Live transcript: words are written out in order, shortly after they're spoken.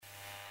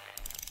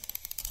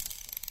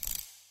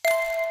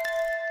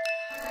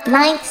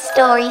Ninth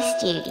Story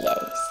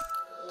Studios,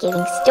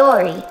 giving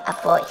story a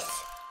voice.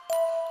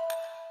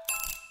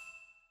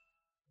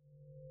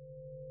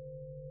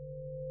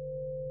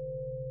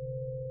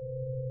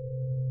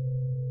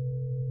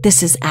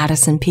 This is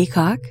Addison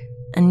Peacock,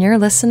 and you're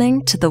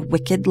listening to The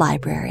Wicked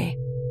Library.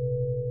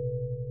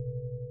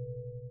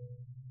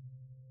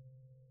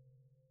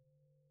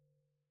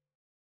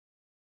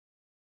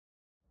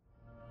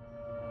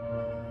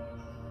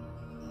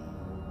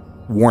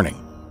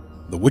 Warning: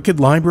 The Wicked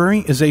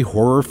Library is a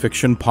horror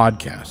fiction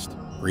podcast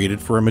created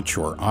for a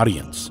mature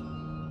audience.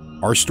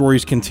 Our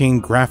stories contain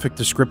graphic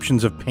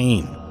descriptions of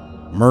pain,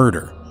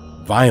 murder,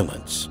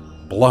 violence,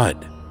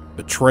 blood,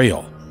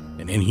 betrayal,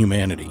 and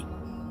inhumanity.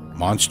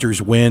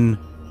 Monsters win,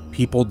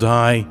 people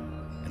die,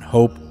 and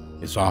hope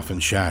is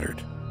often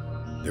shattered.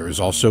 There is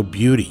also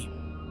beauty,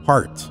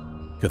 heart,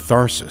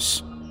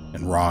 catharsis,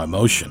 and raw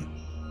emotion.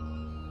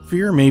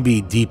 Fear may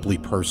be deeply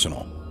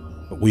personal,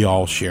 but we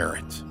all share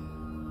it.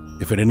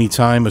 If at any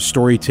time a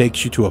story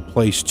takes you to a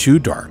place too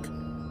dark,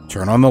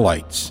 turn on the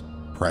lights,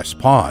 press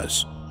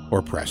pause,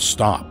 or press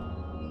stop.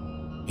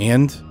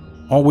 And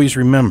always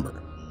remember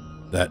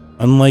that,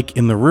 unlike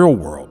in the real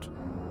world,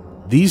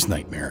 these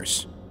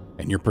nightmares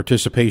and your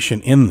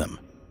participation in them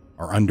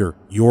are under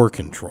your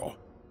control.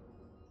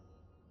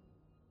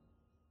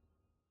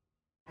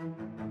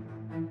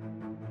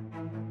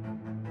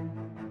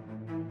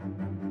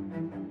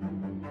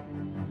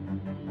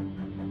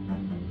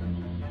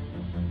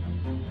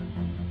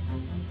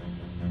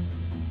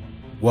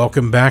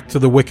 Welcome back to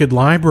the Wicked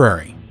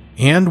Library,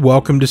 and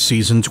welcome to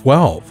Season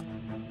 12.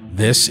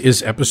 This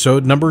is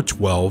episode number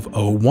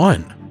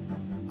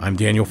 1201. I'm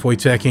Daniel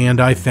Foytek, and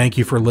I thank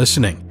you for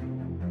listening.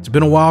 It's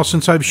been a while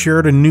since I've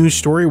shared a news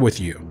story with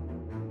you.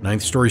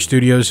 Ninth Story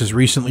Studios has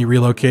recently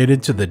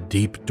relocated to the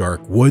deep, dark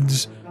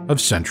woods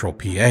of central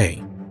PA.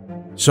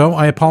 So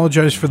I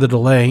apologize for the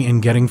delay in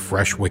getting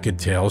fresh Wicked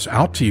tales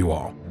out to you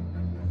all.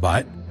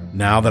 But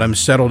now that I'm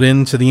settled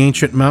into the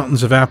ancient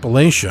mountains of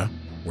Appalachia,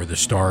 where the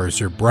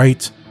stars are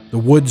bright, the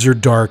woods are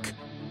dark,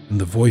 and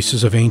the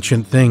voices of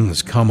ancient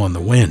things come on the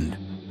wind,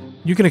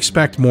 you can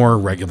expect more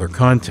regular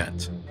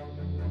content.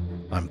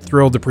 I'm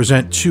thrilled to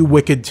present 2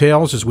 Wicked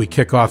tales as we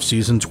kick off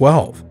Season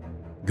 12.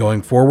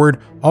 Going forward,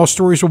 all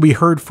stories will be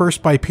heard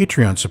first by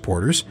Patreon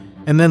supporters,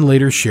 and then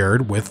later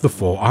shared with the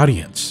full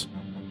audience.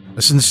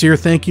 A sincere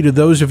thank you to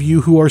those of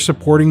you who are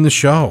supporting the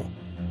show.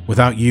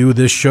 Without you,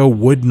 this show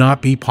would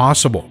not be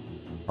possible.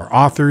 Our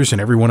authors and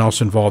everyone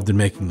else involved in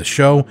making the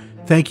show,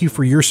 thank you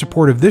for your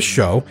support of this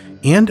show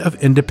and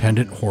of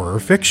independent horror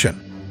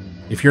fiction.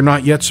 If you're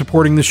not yet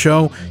supporting the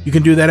show, you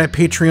can do that at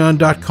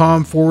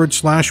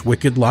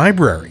patreon.com/Wicked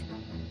Library.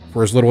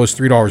 For as little as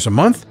 $3 a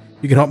month,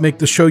 you can help make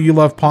the show you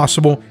love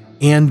possible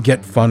and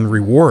get fun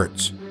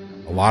rewards.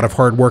 A lot of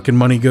hard work and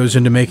money goes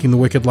into making the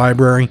Wicked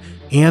Library,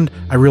 and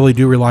I really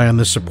do rely on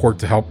this support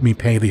to help me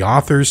pay the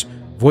authors,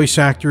 voice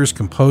actors,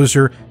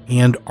 composer,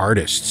 and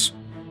artists.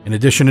 In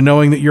addition to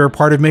knowing that you're a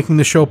part of making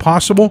the show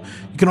possible,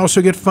 you can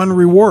also get fun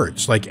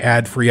rewards like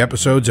ad-free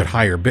episodes at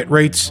higher bit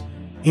rates,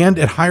 and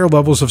at higher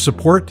levels of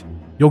support,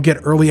 you'll get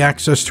early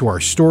access to our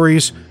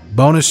stories,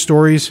 bonus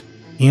stories,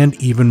 and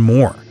even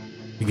more.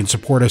 You can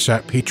support us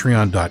at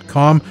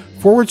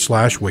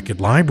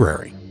patreon.com/Wicked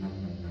Library.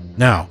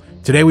 Now,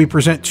 today we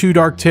present 2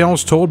 dark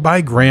tales told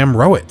by Graham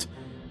Rowett,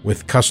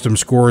 with custom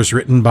scores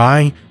written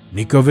by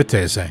Nico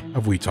Vitesse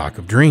of We Talk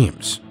of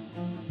Dreams.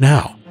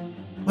 Now,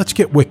 let's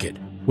get wicked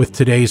with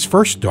today's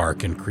first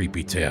dark and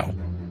creepy tale,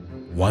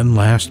 One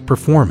Last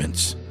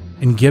Performance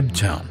in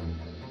Gibtown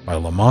by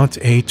Lamont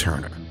A.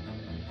 Turner.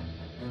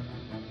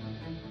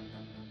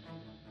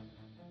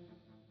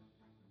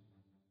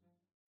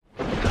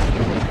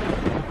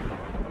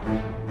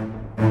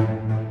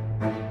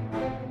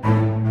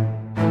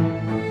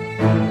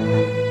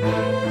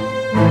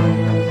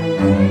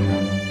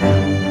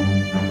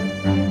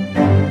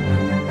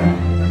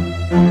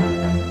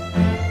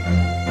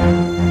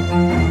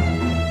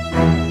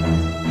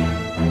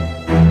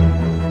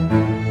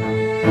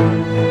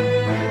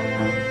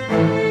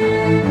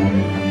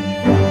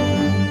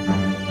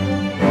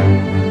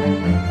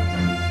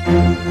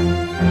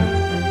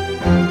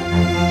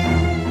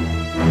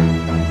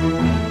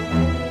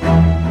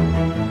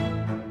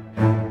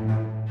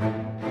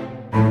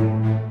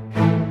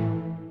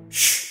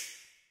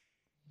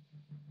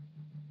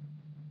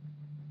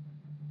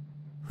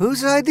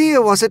 Whose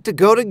idea was it to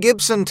go to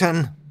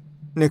Gibsonton?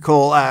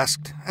 Nicole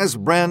asked, as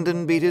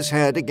Brandon beat his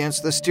head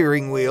against the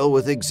steering wheel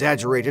with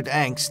exaggerated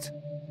angst.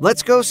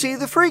 Let's go see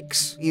the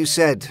freaks, you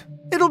said.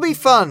 It'll be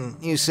fun,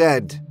 you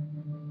said.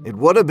 It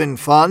would have been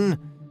fun,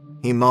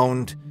 he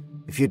moaned,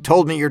 if you'd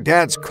told me your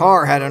dad's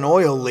car had an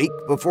oil leak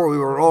before we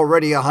were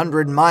already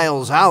 100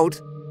 miles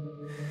out.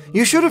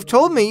 You should have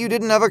told me you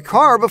didn't have a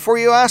car before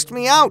you asked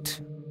me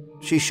out,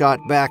 she shot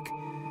back,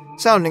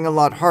 sounding a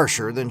lot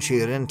harsher than she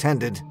had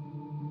intended.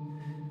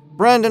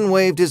 Brandon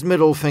waved his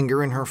middle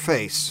finger in her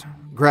face,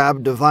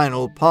 grabbed a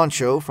vinyl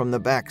poncho from the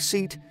back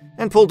seat,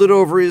 and pulled it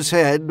over his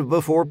head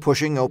before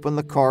pushing open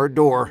the car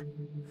door.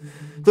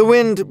 The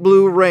wind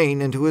blew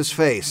rain into his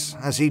face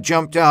as he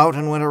jumped out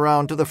and went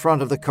around to the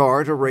front of the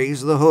car to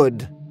raise the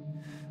hood.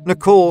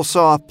 Nicole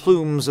saw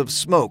plumes of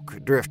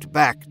smoke drift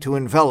back to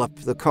envelop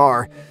the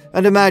car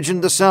and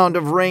imagined the sound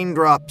of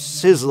raindrops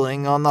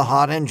sizzling on the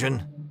hot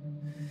engine.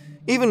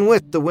 Even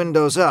with the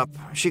windows up,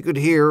 she could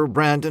hear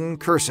Brandon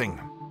cursing.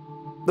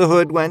 The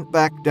hood went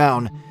back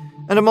down,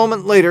 and a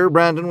moment later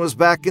Brandon was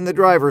back in the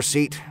driver's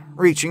seat,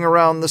 reaching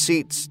around the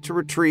seats to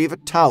retrieve a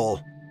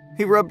towel.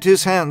 He rubbed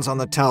his hands on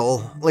the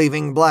towel,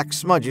 leaving black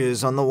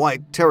smudges on the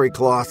white terry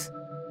cloth.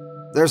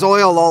 "There's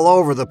oil all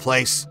over the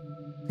place,"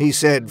 he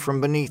said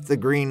from beneath the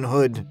green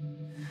hood.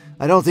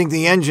 "I don't think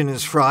the engine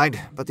is fried,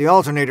 but the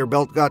alternator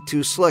belt got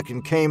too slick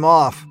and came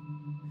off."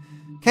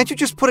 "Can't you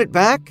just put it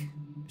back?"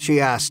 she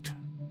asked,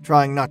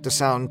 trying not to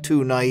sound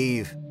too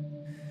naive.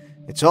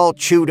 "It's all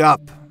chewed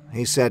up,"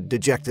 he said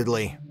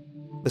dejectedly.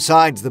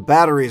 "Besides, the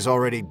battery's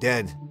already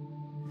dead."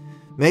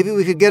 "Maybe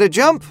we could get a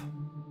jump,"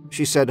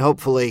 she said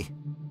hopefully.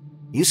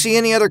 "You see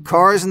any other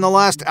cars in the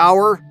last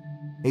hour?"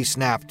 he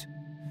snapped.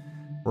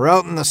 "We're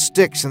out in the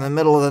sticks in the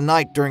middle of the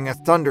night during a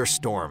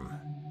thunderstorm.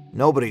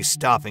 Nobody's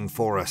stopping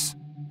for us.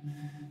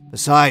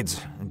 Besides,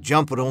 a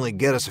jump would only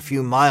get us a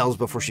few miles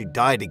before she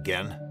died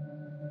again.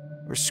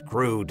 We're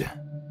screwed."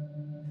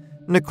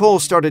 Nicole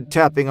started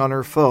tapping on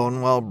her phone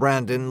while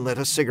Brandon lit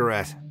a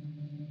cigarette.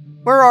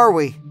 "Where are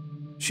we?"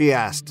 she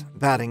asked,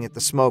 batting at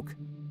the smoke.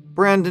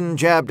 Brandon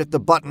jabbed at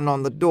the button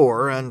on the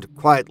door and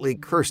quietly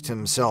cursed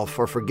himself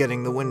for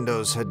forgetting the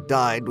windows had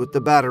died with the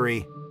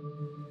battery.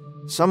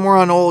 "Somewhere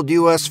on old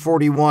US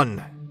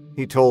 41,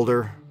 he told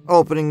her,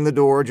 opening the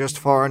door just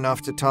far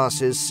enough to toss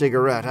his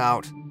cigarette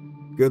out.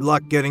 "Good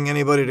luck getting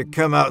anybody to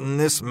come out in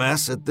this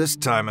mess at this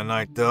time of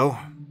night, though."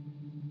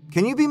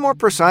 "Can you be more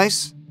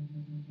precise?"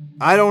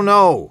 "I don't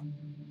know.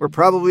 We're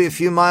probably a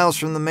few miles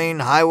from the main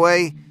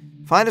highway.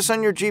 Find us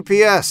on your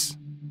GPS."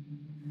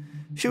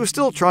 She was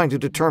still trying to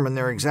determine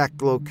their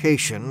exact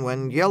location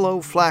when yellow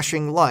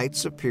flashing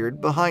lights appeared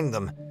behind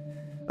them.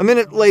 A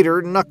minute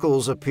later,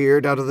 Knuckles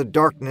appeared out of the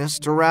darkness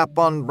to rap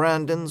on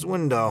Brandon's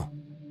window.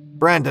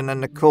 Brandon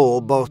and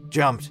Nicole both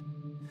jumped.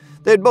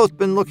 They had both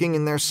been looking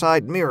in their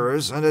side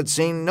mirrors and had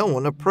seen no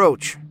one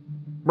approach.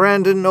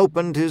 Brandon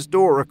opened his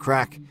door a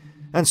crack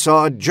and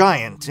saw a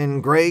giant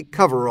in gray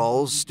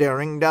coveralls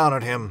staring down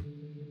at him.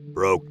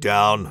 "Broke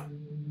down?"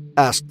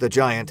 asked the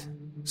giant,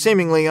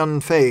 seemingly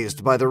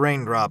unfazed by the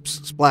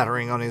raindrops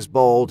splattering on his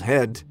bald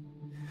head.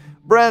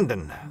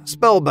 Brandon,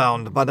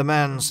 spellbound by the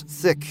man's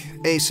thick,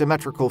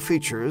 asymmetrical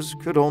features,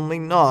 could only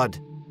nod.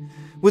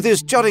 With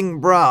his jutting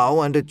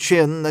brow and a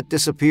chin that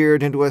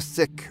disappeared into a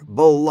thick,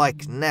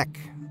 bull-like neck,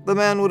 the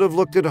man would have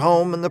looked at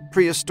home in the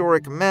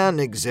prehistoric man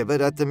exhibit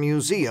at the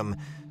museum,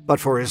 but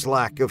for his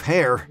lack of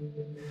hair.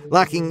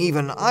 Lacking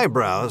even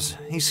eyebrows,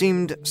 he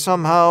seemed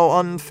somehow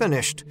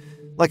unfinished,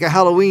 like a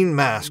Halloween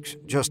mask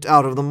just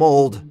out of the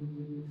mold.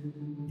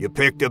 "You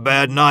picked a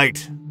bad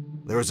night.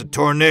 There was a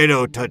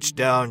tornado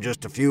touchdown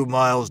just a few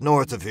miles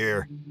north of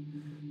here.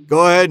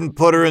 Go ahead and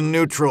put her in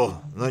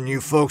neutral, then you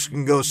folks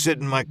can go sit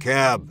in my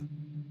cab,"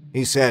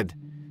 he said,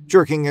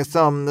 jerking a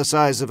thumb the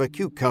size of a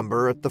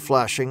cucumber at the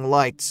flashing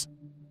lights.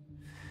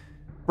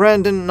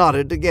 Brandon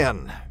nodded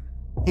again.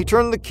 He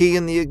turned the key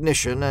in the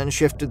ignition and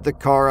shifted the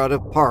car out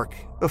of park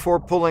before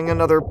pulling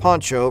another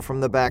poncho from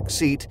the back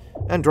seat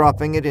and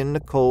dropping it in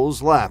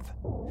Nicole's lap.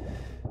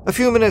 A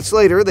few minutes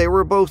later, they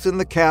were both in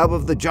the cab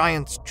of the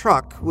giant's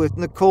truck, with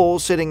Nicole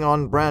sitting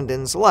on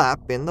Brandon's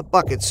lap in the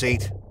bucket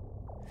seat.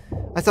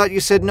 "I thought you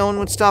said no one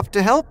would stop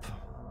to help?"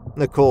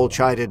 Nicole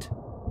chided.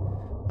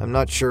 "I'm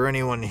not sure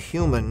anyone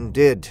human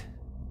did.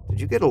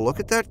 Did you get a look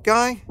at that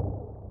guy?"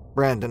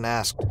 Brandon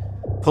asked,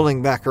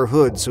 pulling back her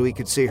hood so he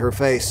could see her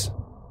face.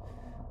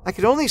 "I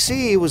could only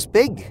see he was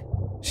big,"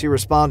 she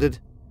responded.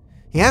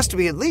 "He has to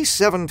be at least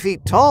 7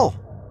 feet tall."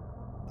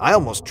 "I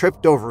almost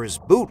tripped over his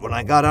boot when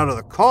I got out of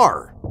the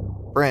car,"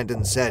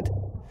 Brandon said.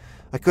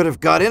 "I could have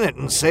got in it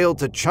and sailed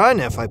to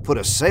China if I put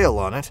a sail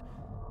on it.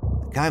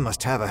 The guy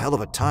must have a hell of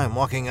a time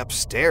walking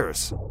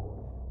upstairs."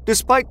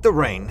 Despite the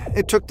rain,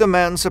 it took the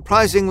man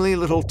surprisingly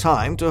little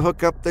time to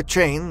hook up the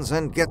chains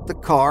and get the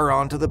car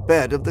onto the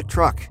bed of the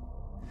truck.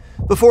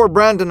 Before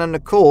Brandon and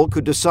Nicole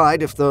could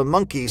decide if the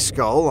monkey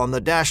skull on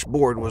the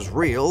dashboard was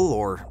real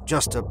or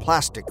just a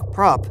plastic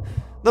prop,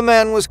 the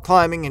man was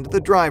climbing into the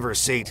driver's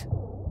seat.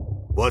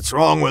 "What's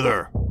wrong with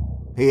her?"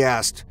 he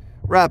asked,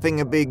 wrapping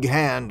a big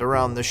hand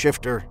around the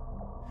shifter.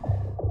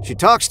 "She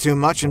talks too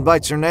much and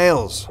bites her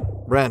nails,"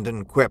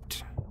 Brandon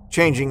quipped,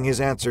 changing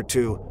his answer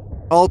to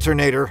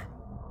alternator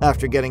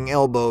after getting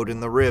elbowed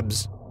in the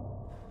ribs.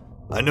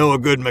 "I know a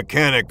good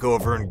mechanic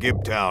over in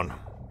Gibtown.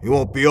 He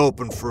won't be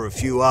open for a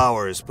few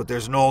hours, but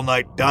there's an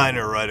all-night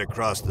diner right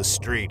across the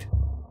street,"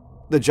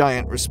 the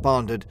giant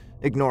responded,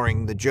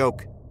 ignoring the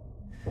joke.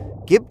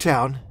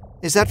 "Gibtown?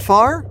 Is that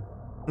far?"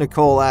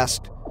 Nicole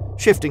asked,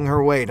 shifting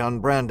her weight on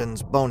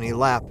Brandon's bony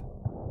lap.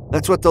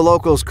 "That's what the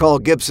locals call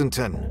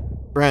Gibsonton,"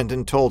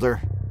 Brandon told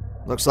her.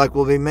 "Looks like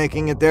we'll be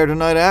making it there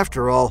tonight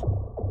after all."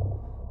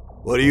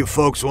 "What do you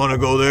folks want to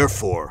go there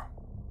for?"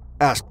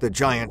 asked the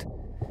giant,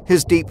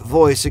 his deep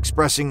voice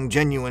expressing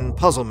genuine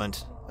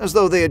puzzlement, as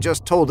though they had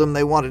just told him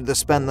they wanted to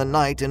spend the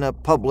night in a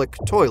public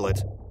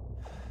toilet.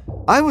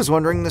 "I was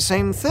wondering the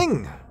same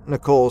thing,"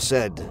 Nicole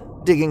said,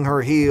 digging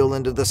her heel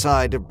into the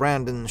side of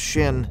Brandon's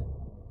shin.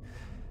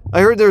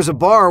 "I heard there's a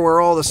bar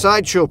where all the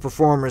sideshow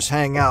performers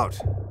hang out,"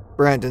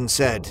 Brandon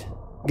said,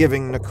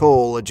 giving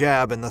Nicole a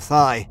jab in the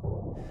thigh.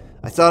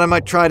 "I thought I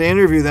might try to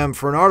interview them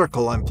for an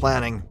article I'm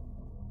planning."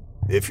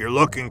 "If you're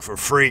looking for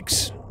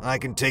freaks, I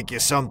can take you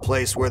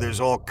someplace where there's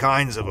all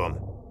kinds of them,"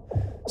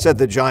 said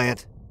the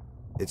giant.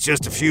 "It's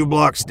just a few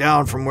blocks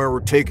down from where we're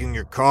taking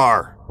your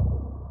car."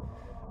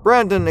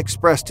 Brandon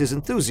expressed his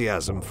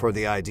enthusiasm for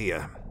the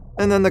idea,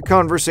 and then the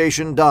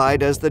conversation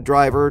died as the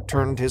driver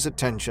turned his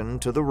attention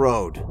to the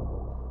road.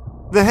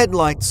 The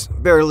headlights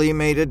barely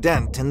made a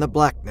dent in the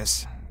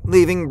blackness,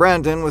 leaving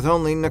Brandon with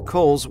only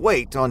Nicole's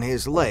weight on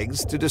his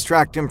legs to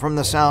distract him from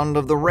the sound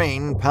of the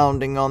rain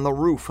pounding on the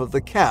roof of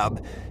the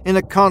cab in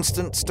a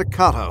constant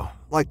staccato,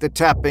 like the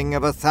tapping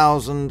of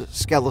 1,000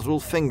 skeletal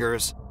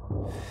fingers.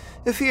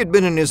 If he had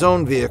been in his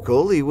own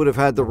vehicle, he would have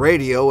had the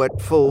radio at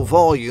full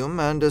volume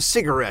and a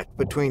cigarette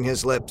between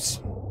his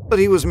lips, but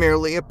he was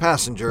merely a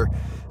passenger,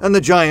 and the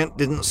giant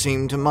didn't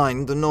seem to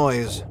mind the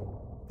noise.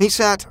 He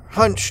sat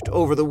hunched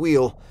over the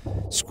wheel,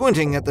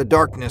 squinting at the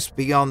darkness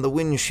beyond the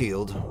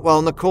windshield,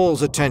 while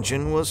Nicole's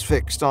attention was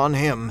fixed on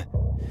him.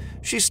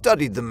 She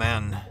studied the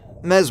man,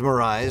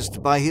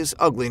 mesmerized by his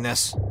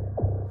ugliness.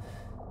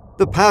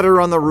 The patter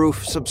on the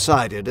roof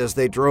subsided as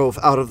they drove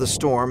out of the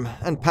storm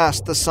and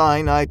passed the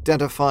sign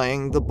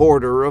identifying the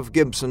border of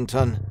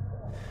Gibsonton.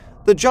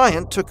 The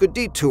giant took a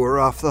detour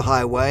off the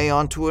highway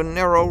onto a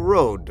narrow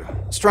road,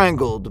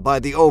 strangled by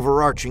the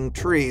overarching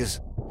trees.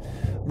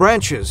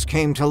 Branches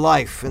came to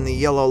life in the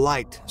yellow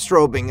light,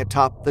 strobing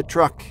atop the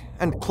truck,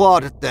 and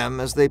clawed at them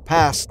as they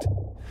passed.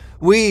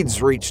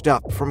 Weeds reached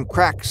up from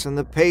cracks in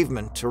the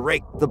pavement to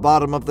rake the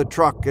bottom of the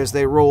truck as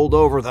they rolled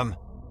over them.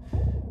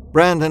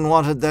 Brandon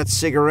wanted that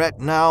cigarette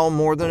now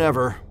more than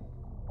ever.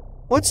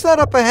 "What's that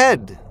up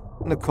ahead?"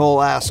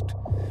 Nicole asked,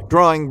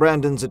 drawing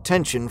Brandon's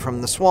attention from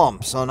the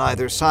swamps on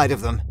either side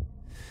of them.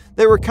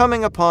 They were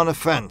coming upon a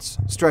fence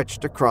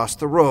stretched across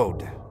the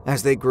road.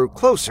 As they grew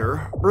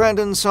closer,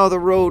 Brandon saw the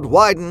road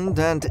widened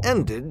and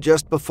ended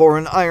just before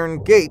an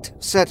iron gate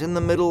set in the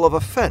middle of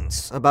a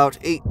fence about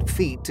 8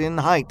 feet in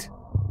height.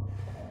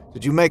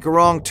 "Did you make a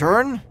wrong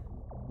turn?"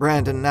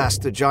 Brandon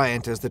asked the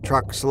giant as the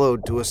truck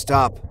slowed to a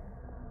stop.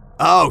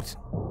 "Out!"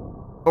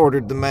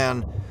 ordered the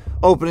man,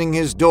 opening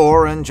his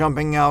door and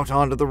jumping out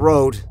onto the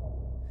road.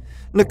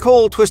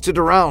 Nicole twisted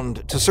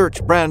around to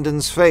search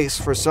Brandon's face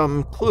for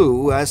some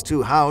clue as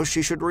to how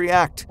she should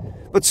react,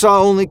 but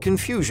saw only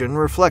confusion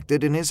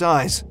reflected in his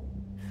eyes.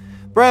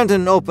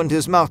 Brandon opened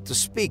his mouth to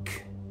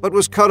speak, but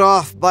was cut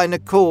off by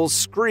Nicole's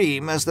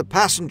scream as the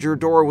passenger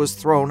door was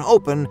thrown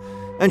open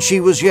and she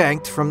was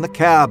yanked from the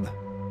cab.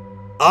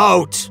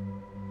 "Out!"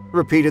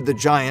 repeated the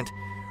giant,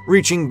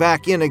 reaching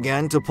back in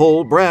again to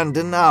pull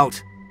Brandon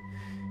out.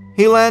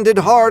 He landed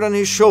hard on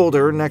his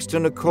shoulder next to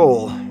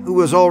Nicole, who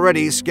was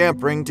already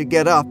scampering to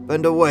get up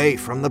and away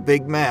from the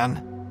big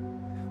man.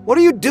 "What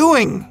are you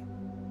doing?"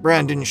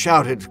 Brandon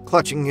shouted,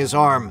 clutching his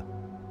arm.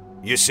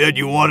 "You said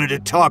you wanted to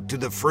talk to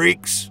the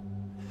freaks,"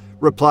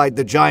 replied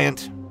the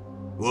giant.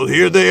 "Well,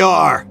 here they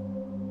are."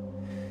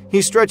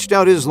 He stretched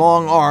out his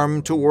long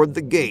arm toward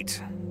the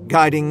gate,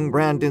 guiding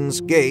Brandon's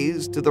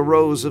gaze to the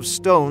rows of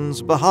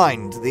stones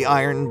behind the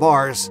iron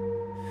bars.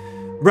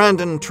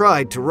 Brandon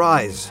tried to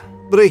rise,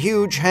 but a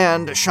huge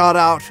hand shot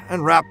out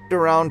and wrapped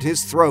around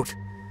his throat,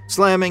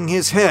 slamming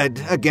his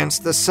head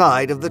against the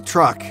side of the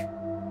truck.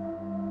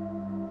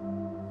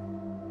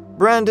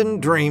 Brandon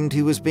dreamed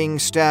he was being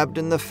stabbed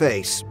in the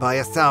face by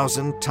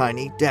 1,000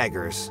 tiny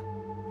daggers.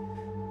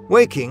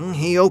 Waking,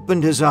 he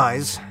opened his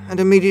eyes and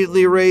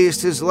immediately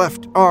raised his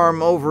left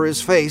arm over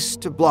his face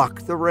to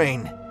block the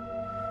rain.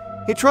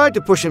 He tried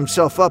to push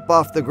himself up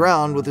off the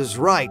ground with his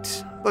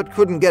right, but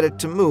couldn't get it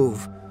to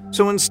move,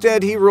 so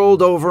instead he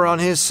rolled over on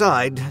his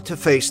side to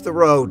face the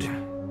road.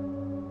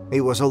 He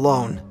was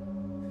alone.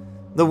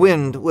 The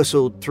wind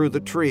whistled through the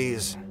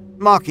trees,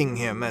 mocking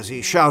him as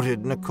he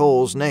shouted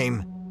Nicole's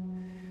name.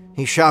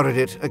 He shouted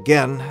it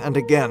again and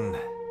again,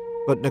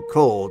 but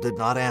Nicole did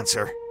not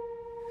answer.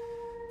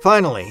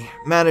 Finally,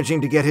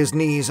 managing to get his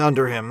knees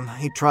under him,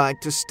 he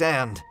tried to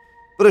stand,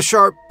 but a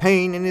sharp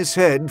pain in his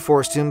head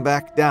forced him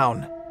back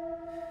down.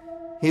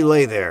 He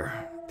lay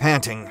there,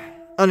 panting,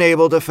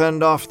 unable to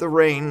fend off the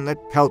rain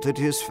that pelted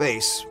his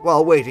face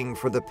while waiting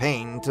for the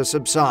pain to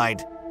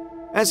subside.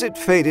 As it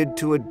faded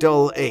to a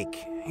dull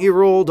ache, he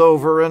rolled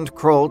over and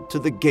crawled to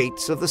the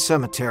gates of the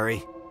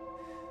cemetery.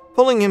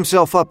 Pulling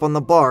himself up on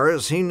the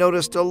bars, he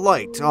noticed a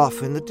light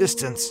off in the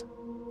distance.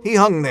 He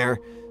hung there,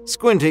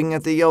 squinting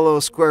at the yellow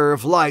square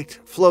of light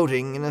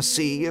floating in a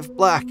sea of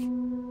black.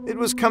 It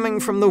was coming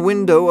from the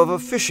window of a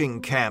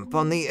fishing camp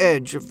on the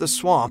edge of the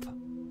swamp.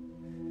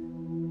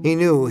 He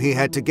knew he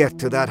had to get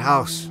to that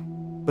house,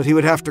 but he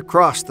would have to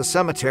cross the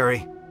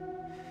cemetery.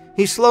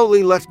 He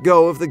slowly let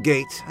go of the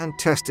gate and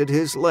tested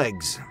his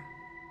legs.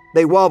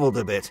 They wobbled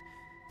a bit,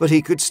 but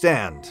he could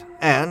stand,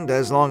 and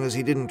as long as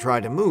he didn't try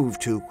to move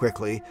too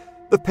quickly,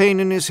 The pain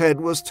in his head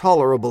was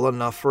tolerable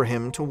enough for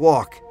him to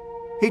walk.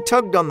 He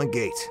tugged on the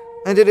gate,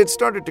 and it had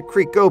started to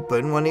creak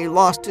open when he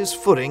lost his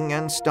footing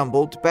and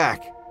stumbled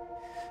back.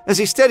 As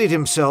he steadied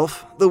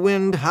himself, the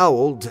wind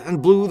howled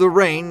and blew the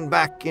rain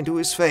back into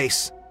his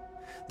face.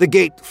 The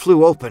gate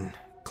flew open,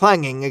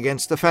 clanging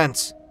against the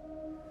fence.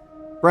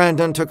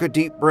 Brandon took a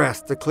deep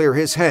breath to clear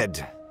his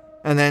head,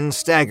 and then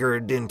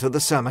staggered into the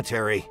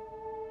cemetery.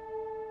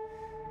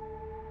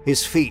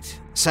 His feet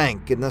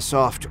sank in the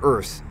soft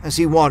earth as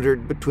he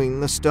wandered between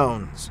the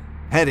stones,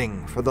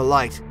 heading for the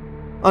light.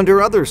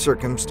 Under other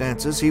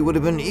circumstances, he would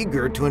have been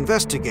eager to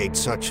investigate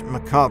such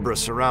macabre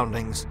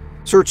surroundings,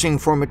 searching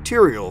for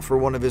material for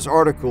one of his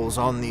articles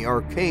on the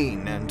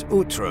arcane and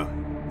outre.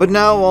 But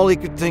now all he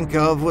could think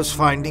of was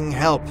finding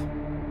help.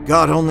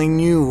 God only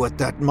knew what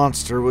that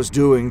monster was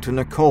doing to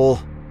Nicole.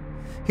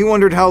 He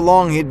wondered how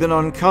long he'd been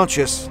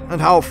unconscious and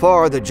how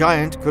far the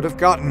giant could have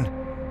gotten.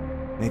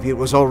 Maybe it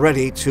was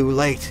already too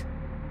late.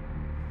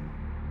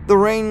 The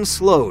rain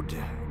slowed,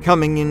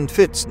 coming in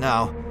fits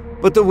now,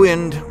 but the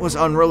wind was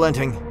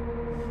unrelenting.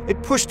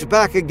 It pushed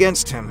back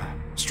against him,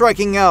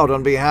 striking out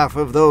on behalf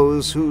of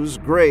those whose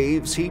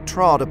graves he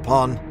trod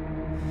upon.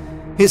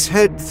 His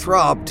head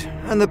throbbed,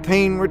 and the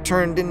pain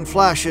returned in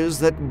flashes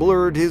that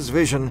blurred his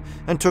vision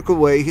and took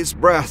away his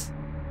breath.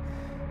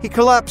 He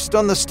collapsed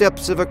on the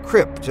steps of a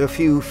crypt a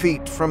few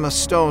feet from a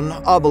stone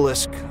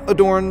obelisk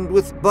adorned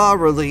with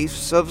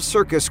bas-reliefs of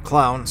circus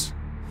clowns.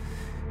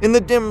 In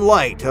the dim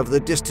light of the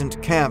distant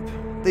camp,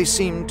 they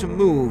seemed to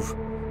move,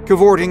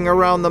 cavorting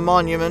around the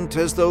monument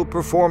as though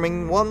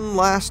performing one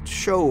last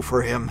show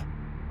for him.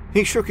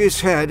 He shook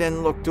his head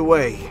and looked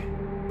away,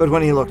 but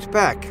when he looked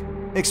back,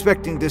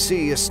 expecting to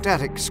see a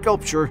static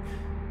sculpture,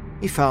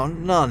 he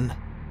found none.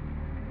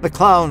 The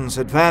clowns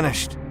had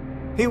vanished.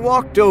 He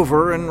walked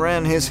over and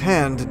ran his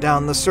hand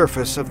down the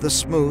surface of the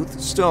smooth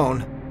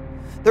stone.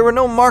 There were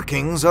no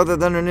markings other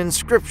than an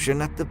inscription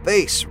at the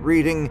base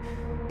reading,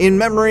 "In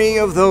memory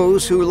of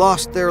those who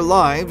lost their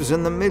lives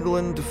in the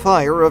Midland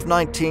Fire of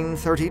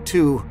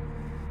 1932.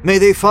 May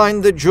they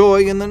find the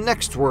joy in the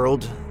next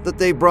world that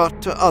they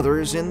brought to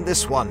others in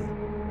this one."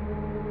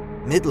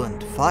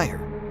 Midland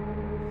Fire?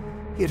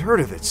 He had heard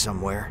of it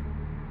somewhere.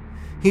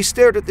 He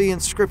stared at the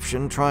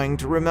inscription, trying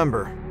to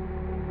remember.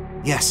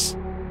 Yes.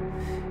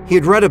 He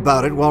had read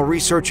about it while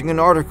researching an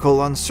article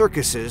on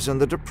circuses in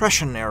the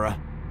Depression era.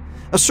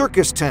 A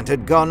circus tent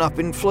had gone up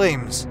in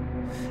flames.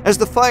 As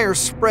the fire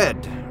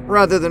spread,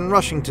 rather than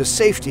rushing to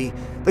safety,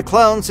 the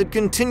clowns had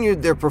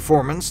continued their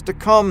performance to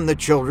calm the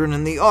children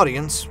in the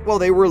audience while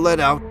they were led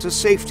out to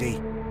safety.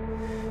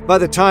 By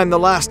the time the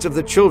last of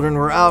the children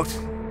were out,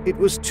 it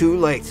was too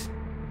late.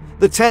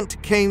 The tent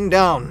came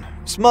down,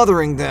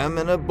 smothering them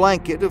in a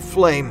blanket of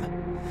flame.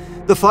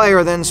 The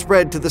fire then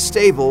spread to the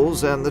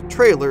stables and the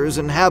trailers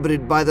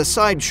inhabited by the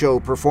sideshow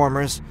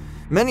performers,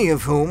 many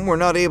of whom were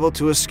not able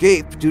to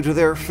escape due to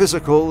their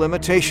physical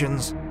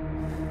limitations.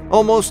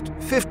 Almost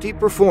 50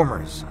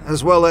 performers,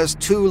 as well as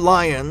 2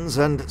 lions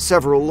and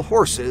several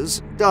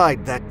horses,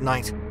 died that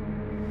night.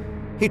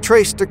 He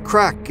traced a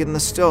crack in the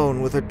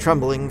stone with a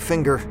trembling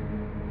finger.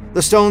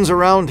 The stones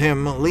around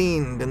him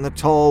leaned in the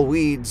tall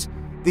weeds,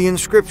 the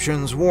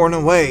inscriptions worn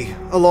away,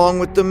 along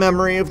with the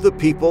memory of the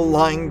people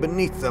lying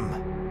beneath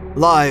them.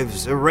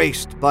 Lives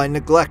erased by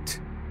neglect.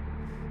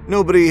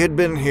 Nobody had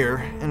been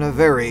here in a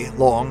very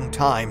long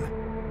time.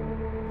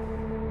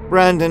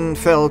 Brandon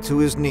fell to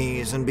his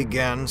knees and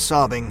began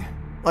sobbing,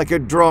 like a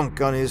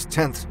drunk on his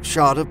 10th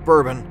shot of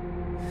bourbon.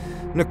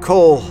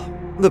 Nicole,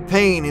 the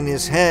pain in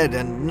his head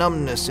and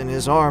numbness in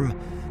his arm,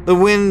 the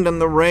wind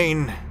and the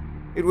rain,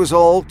 it was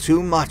all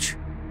too much.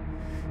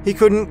 He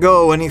couldn't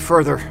go any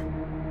further.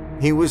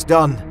 He was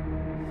done.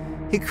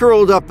 He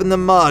curled up in the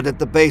mud at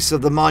the base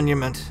of the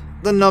monument,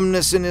 the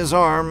numbness in his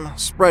arm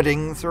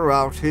spreading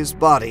throughout his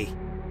body.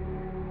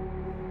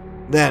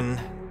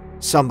 Then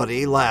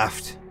somebody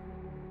laughed.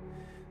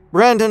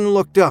 Brandon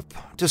looked up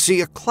to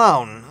see a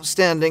clown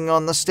standing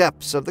on the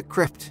steps of the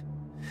crypt.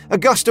 A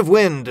gust of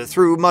wind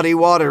threw muddy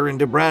water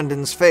into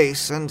Brandon's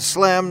face and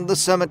slammed the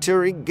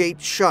cemetery gate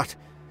shut,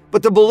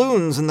 but the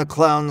balloons in the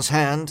clown's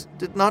hand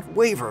did not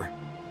waver.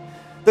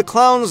 The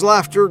clown's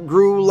laughter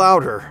grew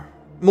louder,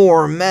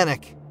 more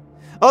manic.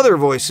 Other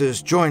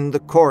voices joined the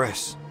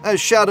chorus as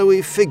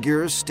shadowy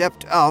figures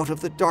stepped out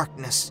of the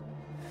darkness.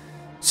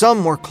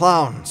 Some were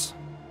clowns.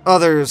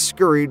 Others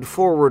scurried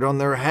forward on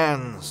their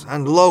hands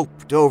and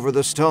loped over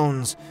the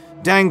stones,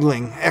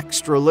 dangling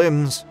extra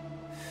limbs.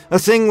 A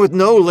thing with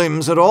no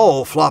limbs at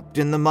all flopped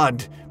in the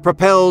mud,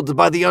 propelled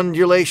by the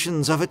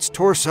undulations of its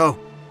torso.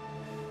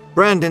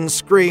 Brandon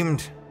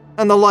screamed,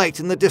 and the light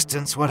in the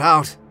distance went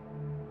out.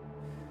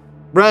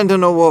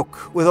 Brandon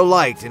awoke with a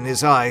light in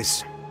his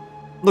eyes.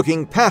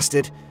 Looking past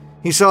it,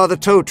 he saw the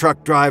tow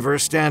truck driver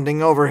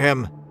standing over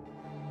him.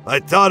 "I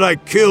thought I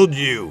killed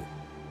you,"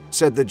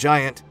 said the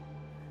giant.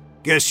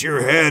 "Guess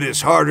your head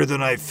is harder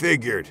than I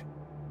figured."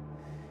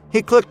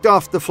 He clicked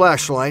off the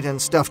flashlight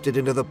and stuffed it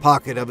into the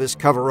pocket of his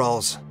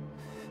coveralls.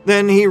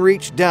 Then he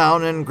reached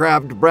down and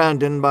grabbed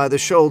Brandon by the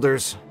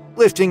shoulders,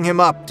 lifting him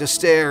up to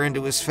stare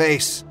into his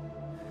face.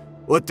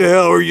 What the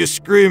hell are you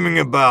screaming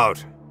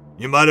about?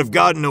 You might have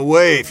gotten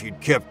away if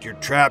you'd kept your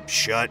trap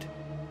shut,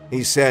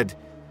 he said,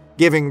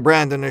 giving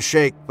Brandon a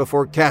shake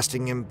before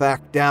casting him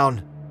back down.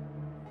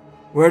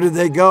 Where did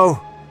they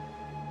go?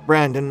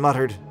 Brandon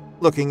muttered,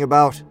 looking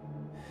about.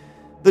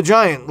 The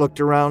giant looked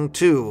around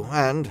too,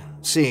 and,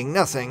 seeing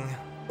nothing,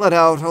 let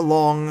out a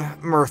long,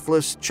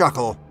 mirthless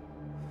chuckle.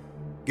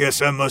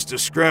 Guess I must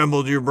have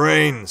scrambled your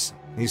brains,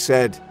 he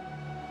said.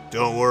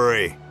 Don't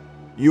worry,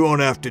 you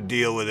won't have to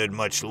deal with it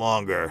much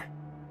longer.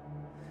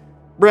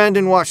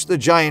 Brandon watched the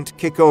giant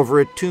kick over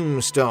a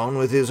tombstone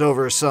with his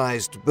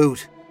oversized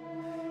boot.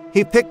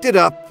 He picked it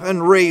up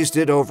and raised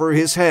it over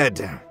his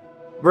head.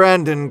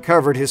 Brandon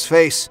covered his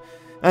face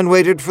and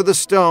waited for the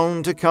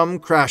stone to come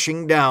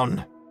crashing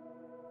down.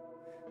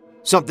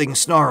 Something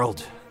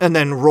snarled and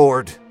then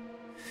roared.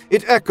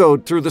 It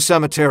echoed through the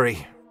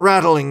cemetery,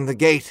 rattling the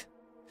gate.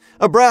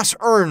 A brass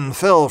urn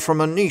fell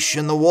from a niche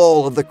in the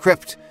wall of the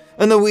crypt,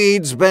 and the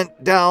weeds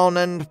bent down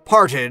and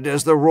parted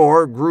as the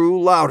roar grew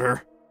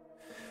louder.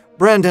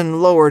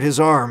 Brandon lowered his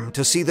arm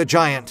to see the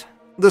giant.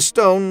 The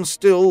stone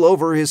still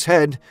over his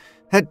head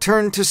had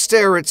turned to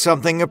stare at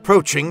something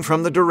approaching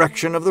from the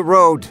direction of the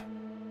road.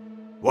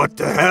 What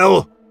the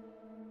hell?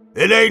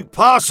 It ain't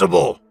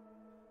possible,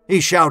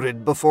 he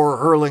shouted before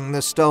hurling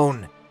the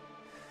stone.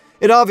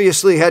 It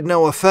obviously had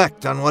no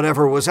effect on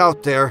whatever was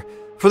out there,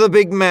 for the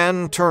big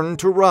man turned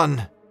to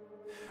run.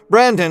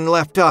 Brandon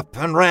leapt up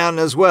and ran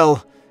as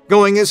well,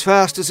 going as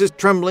fast as his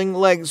trembling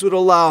legs would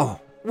allow,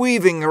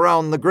 weaving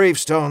around the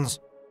gravestones.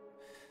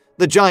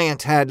 The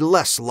giant had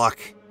less luck.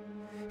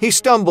 He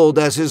stumbled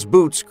as his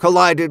boots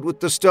collided with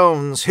the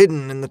stones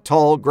hidden in the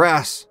tall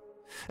grass.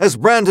 As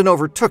Brandon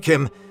overtook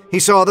him, he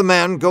saw the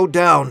man go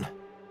down.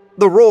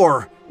 The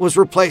roar was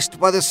replaced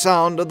by the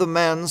sound of the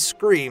man's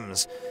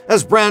screams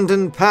as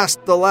Brandon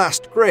passed the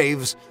last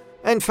graves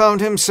and found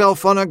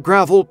himself on a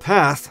gravel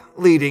path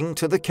leading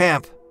to the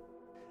camp.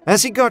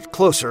 As he got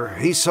closer,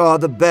 he saw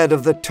the bed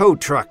of the tow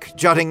truck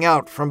jutting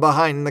out from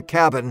behind the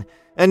cabin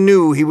and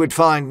knew he would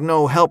find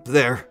no help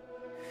there.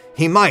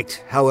 He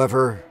might,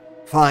 however,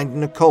 find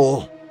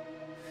Nicole.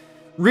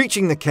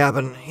 Reaching the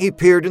cabin, he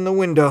peered in the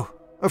window,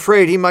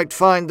 afraid he might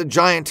find the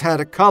giant had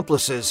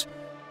accomplices,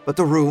 but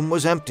the room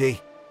was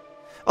empty.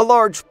 A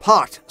large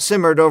pot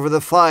simmered over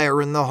the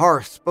fire in the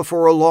hearth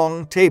before a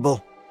long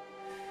table.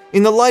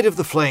 In the light of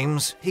the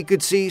flames, he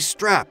could see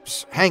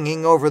straps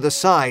hanging over the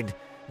side,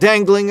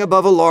 dangling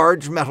above a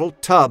large metal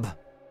tub.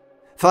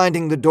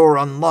 Finding the door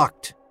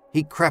unlocked,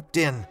 he crept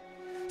in,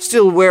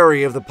 still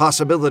wary of the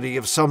possibility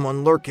of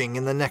someone lurking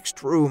in the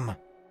next room.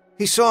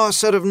 He saw a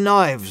set of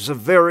knives of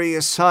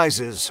various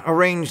sizes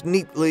arranged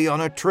neatly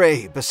on a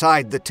tray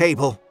beside the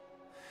table.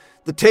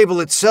 The table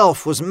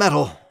itself was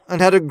metal and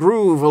had a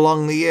groove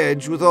along the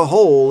edge with a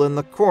hole in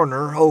the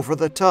corner over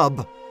the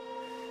tub.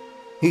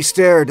 He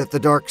stared at the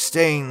dark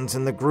stains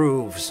in the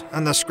grooves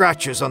and the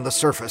scratches on the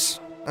surface,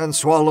 and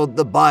swallowed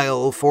the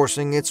bile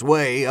forcing its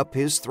way up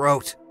his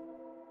throat.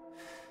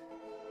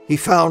 He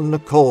found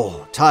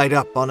Nicole tied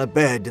up on a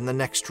bed in the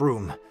next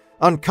room,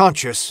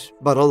 unconscious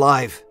but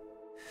alive.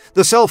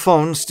 The cell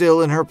phone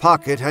still in her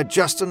pocket had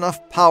just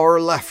enough power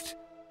left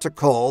to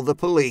call the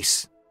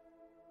police.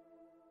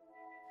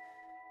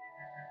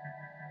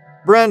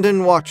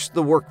 Brandon watched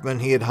the workmen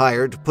he had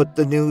hired put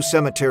the new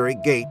cemetery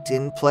gate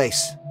in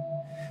place.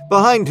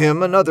 Behind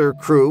him, another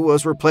crew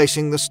was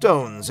replacing the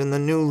stones in the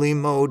newly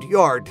mowed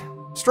yard,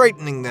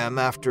 straightening them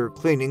after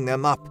cleaning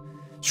them up,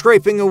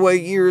 scraping away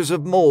years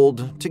of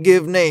mold to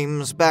give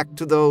names back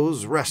to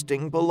those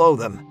resting below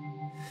them.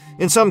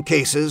 In some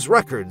cases,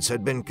 records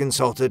had been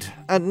consulted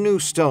and new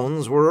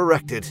stones were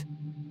erected.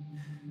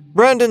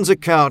 Brandon's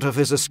account of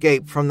his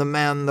escape from the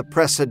man the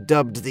press had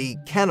dubbed the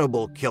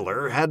Cannibal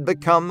Killer had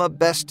become a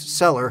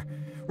bestseller,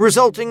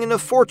 resulting in a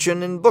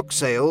fortune in book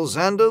sales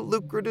and a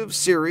lucrative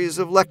series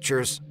of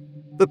lectures.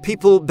 The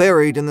people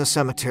buried in the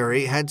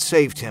cemetery had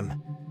saved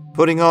him,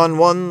 putting on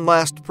one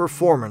last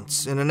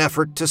performance in an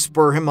effort to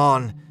spur him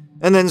on,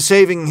 and then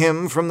saving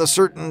him from the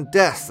certain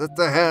death at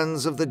the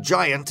hands of the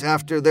giant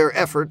after their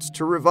efforts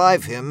to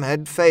revive him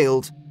had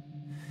failed.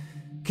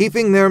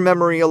 Keeping their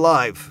memory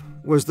alive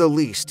was the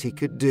least he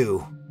could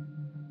do.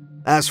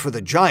 As for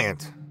the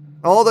giant,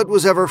 all that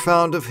was ever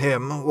found of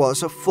him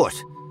was a foot,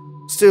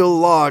 still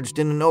lodged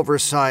in an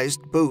oversized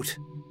boot.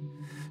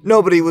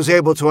 Nobody was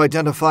able to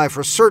identify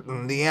for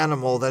certain the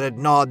animal that had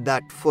gnawed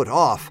that foot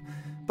off,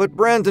 but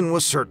Brandon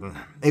was certain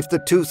if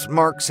the tooth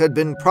marks had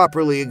been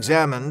properly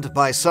examined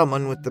by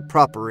someone with the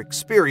proper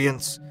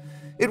experience,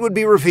 it would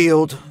be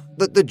revealed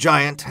that the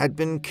giant had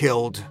been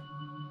killed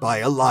by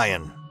a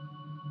lion.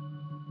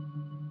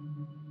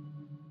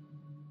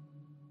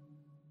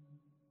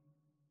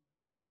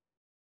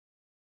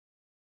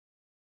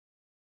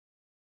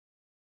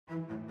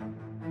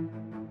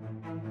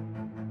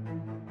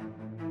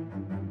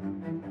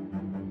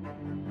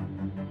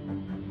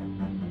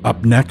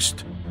 Up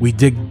next, we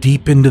dig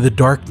deep into the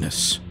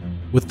darkness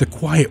with the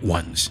quiet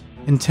ones,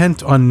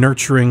 intent on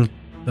nurturing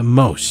the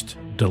most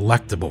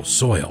delectable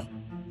soil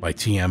by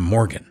T.M.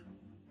 Morgan.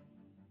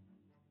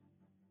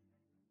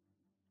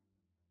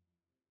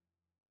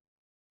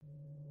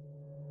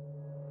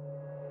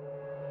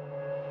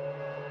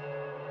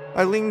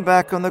 I lean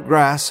back on the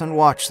grass and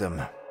watch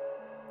them.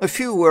 A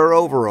few wear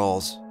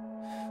overalls.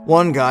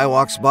 One guy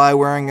walks by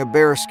wearing a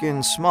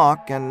bearskin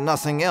smock and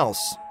nothing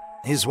else,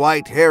 his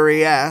white,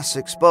 hairy ass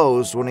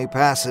exposed when he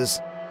passes.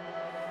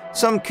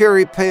 Some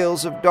carry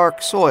pails of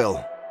dark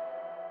soil.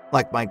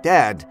 Like my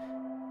dad,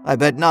 I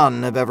bet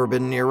none have ever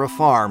been near a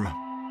farm.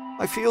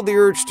 I feel the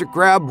urge to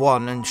grab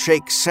one and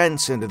shake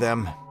sense into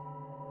them,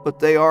 but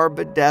they are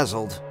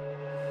bedazzled.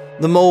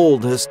 The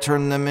mold has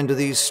turned them into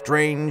these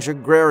strange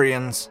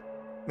agrarians.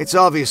 It's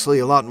obviously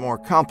a lot more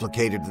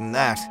complicated than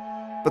that,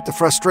 but the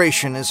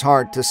frustration is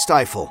hard to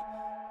stifle.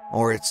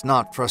 Or it's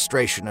not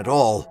frustration at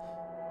all,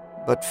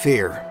 but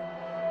fear.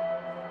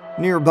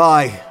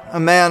 Nearby, a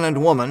man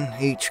and woman,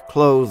 each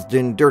clothed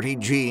in dirty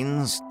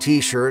jeans,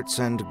 t-shirts,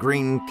 and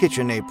green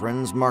kitchen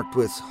aprons marked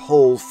with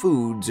Whole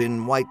Foods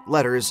in white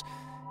letters,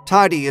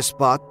 tidy a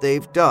spot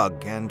they've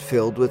dug and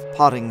filled with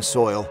potting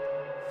soil.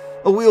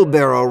 A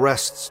wheelbarrow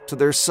rests to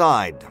their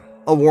side,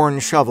 a worn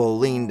shovel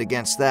leaned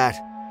against that.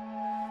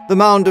 The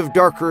mound of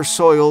darker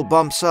soil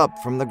bumps up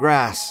from the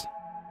grass.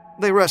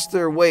 They rest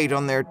their weight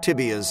on their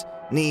tibias,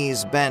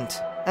 knees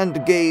bent,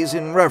 and gaze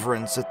in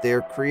reverence at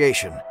their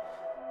creation.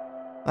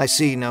 I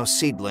see no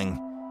seedling.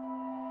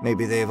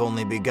 Maybe they have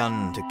only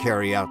begun to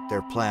carry out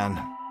their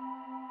plan.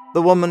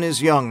 The woman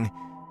is young,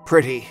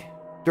 pretty,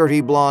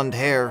 dirty blonde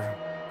hair,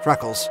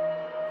 freckles.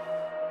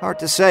 Hard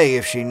to say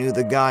if she knew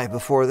the guy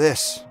before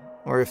this,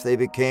 or if they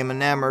became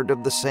enamored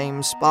of the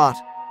same spot.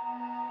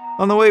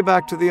 On the way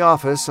back to the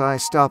office, I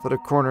stop at a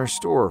corner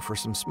store for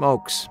some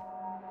smokes.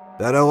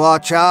 "Better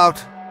watch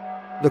out,"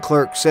 the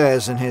clerk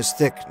says in his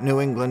thick New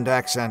England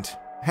accent,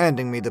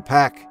 handing me the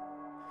pack.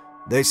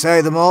 "They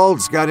say the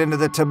molds got into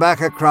the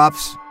tobacco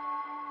crops."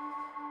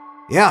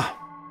 "Yeah,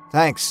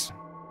 thanks,"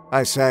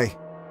 I say.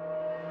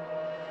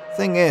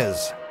 Thing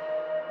is,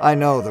 I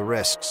know the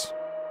risks,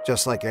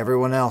 just like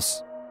everyone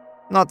else.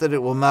 Not that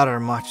it will matter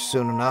much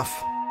soon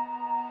enough.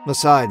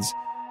 Besides,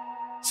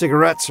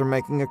 cigarettes are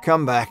making a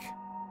comeback.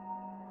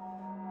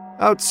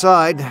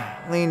 Outside,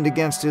 leaned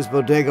against his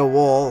bodega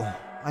wall,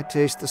 I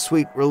taste the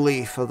sweet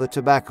relief of the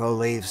tobacco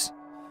leaves,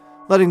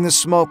 letting the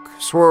smoke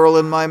swirl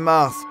in my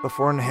mouth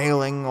before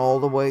inhaling all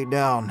the way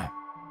down.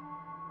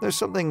 There's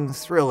something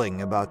thrilling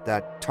about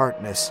that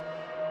tartness,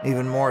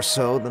 even more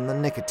so than the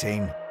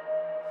nicotine.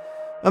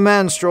 A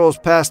man strolls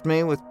past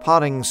me with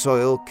potting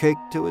soil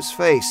caked to his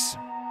face,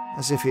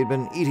 as if he'd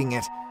been eating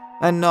it,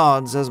 and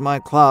nods as my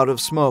cloud of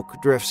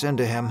smoke drifts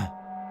into him.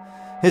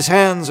 His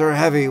hands are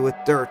heavy with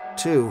dirt,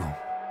 too.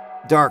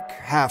 Dark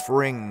half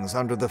rings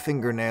under the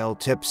fingernail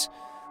tips,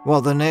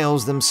 while the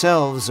nails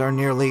themselves are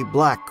nearly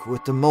black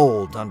with the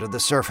mold under the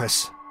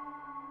surface.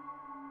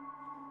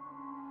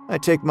 I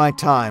take my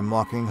time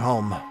walking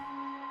home.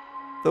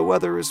 The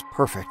weather is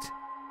perfect.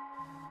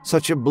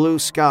 Such a blue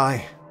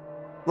sky,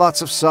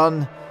 lots of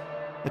sun,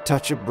 a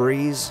touch of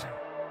breeze.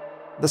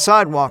 The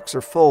sidewalks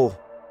are full.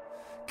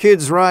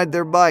 Kids ride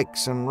their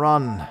bikes and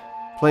run,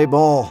 play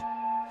ball.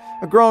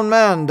 A grown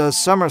man does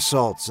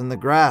somersaults in the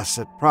grass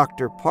at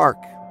Proctor Park.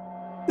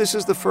 This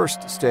is the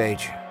first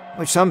stage,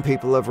 which some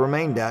people have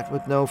remained at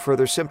with no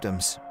further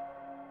symptoms.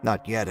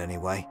 Not yet,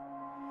 anyway.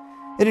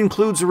 It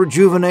includes a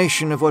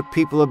rejuvenation of what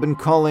people have been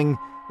calling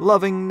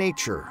loving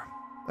nature,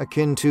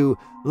 akin to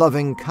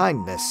loving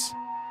kindness.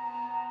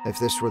 If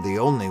this were the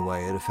only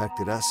way it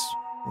affected us,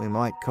 we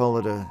might call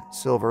it a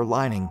silver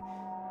lining.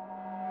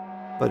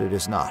 But it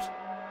is not,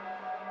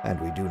 and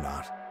we do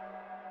not.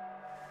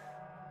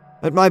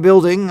 At my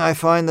building, I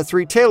find the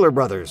 3 Taylor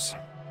brothers.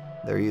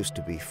 There used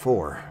to be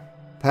 4.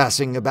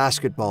 Passing a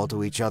basketball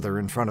to each other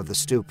in front of the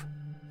stoop.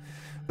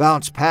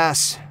 Bounce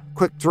pass,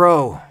 quick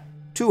throw,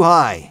 too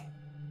high,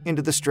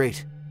 into the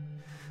street.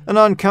 An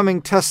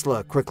oncoming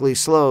Tesla quickly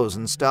slows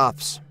and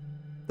stops,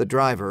 the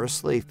driver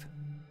asleep.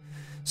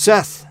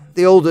 Seth,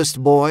 the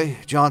oldest boy,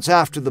 jaunts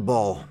after the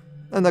ball,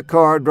 and the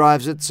car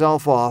drives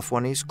itself off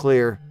when he's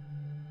clear.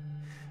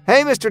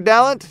 "Hey, Mr.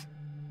 Dallant,"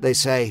 they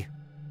say,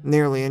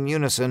 nearly in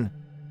unison.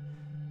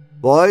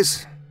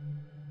 "Boys,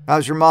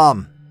 how's your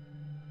mom?"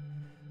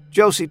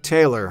 Josie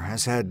Taylor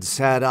has had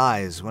sad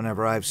eyes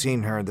whenever I've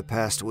seen her the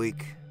past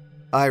week.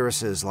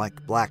 Irises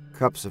like black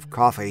cups of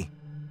coffee.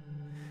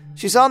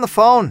 "She's on the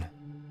phone,"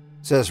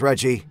 says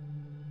Reggie.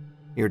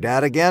 "Your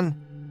dad again?"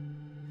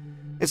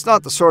 It's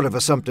not the sort of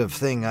assumptive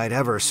thing I'd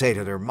ever say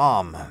to their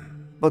mom,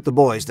 but the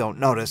boys don't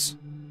notice.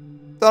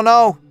 "Don't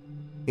know,"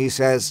 he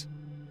says.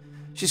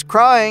 "She's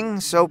crying,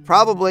 so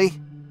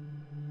probably."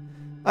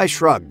 I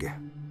shrug,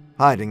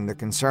 hiding the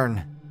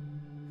concern.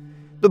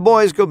 The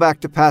boys go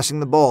back to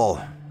passing the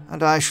ball,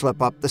 and I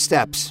schlep up the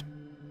steps.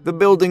 The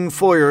building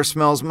foyer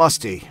smells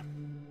musty.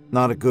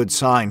 Not a good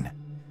sign.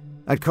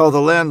 I'd call the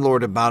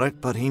landlord about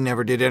it, but he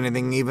never did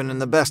anything even in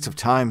the best of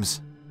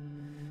times.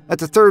 At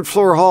the 3rd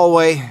floor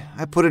hallway,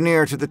 I put an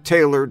ear to the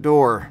Taylor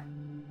door.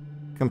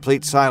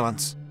 Complete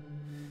silence.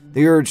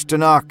 The urge to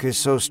knock is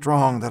so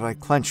strong that I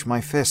clench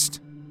my fist.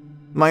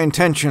 My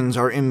intentions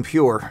are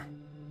impure.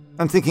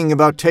 I'm thinking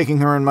about taking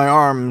her in my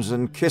arms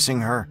and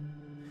kissing her.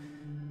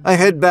 I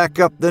head back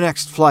up the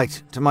next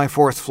flight to my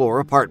 4th floor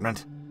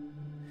apartment.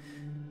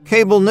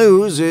 Cable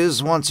news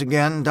is once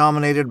again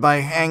dominated by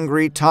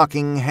angry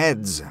talking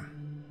heads.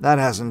 That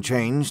hasn't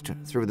changed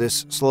through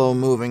this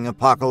slow-moving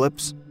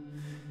apocalypse.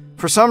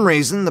 For some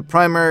reason, the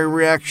primary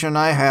reaction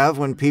I have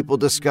when people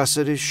discuss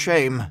it is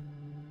shame.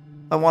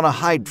 I want to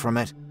hide from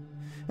it,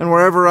 and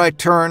wherever I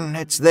turn,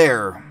 it's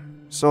there.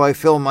 So I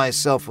fill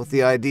myself with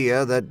the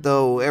idea that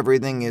though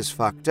everything is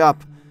fucked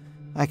up,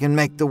 I can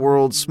make the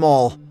world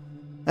small,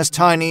 as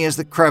tiny as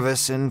the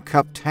crevice in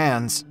cupped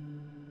hands.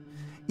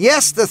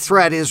 Yes, the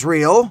threat is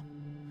real,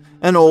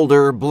 an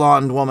older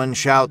blonde woman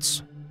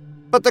shouts.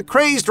 But the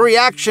crazed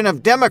reaction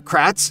of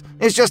Democrats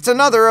is just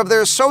another of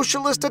their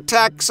socialist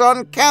attacks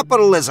on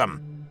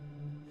capitalism.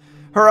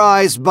 Her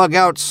eyes bug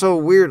out so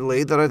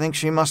weirdly that I think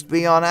she must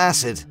be on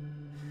acid.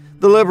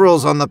 The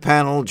liberals on the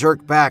panel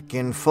jerk back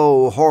in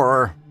faux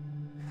horror.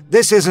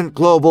 This isn't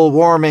global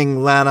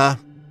warming, Lana.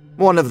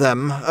 One of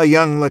them, a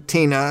young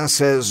Latina,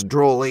 says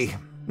drolly,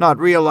 not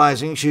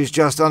realizing she's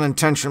just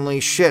unintentionally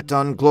shit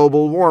on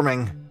global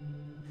warming.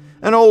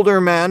 An older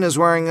man is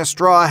wearing a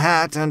straw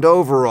hat and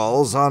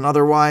overalls on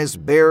otherwise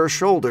bare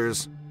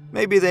shoulders.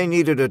 Maybe they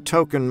needed a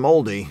token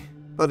moldy,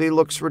 but he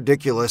looks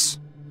ridiculous.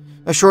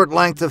 A short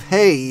length of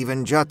hay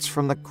even juts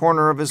from the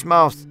corner of his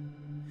mouth.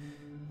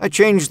 I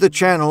change the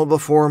channel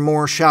before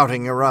more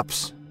shouting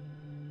erupts.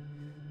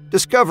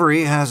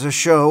 Discovery has a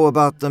show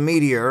about the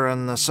meteor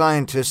and the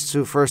scientists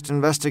who first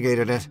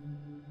investigated it.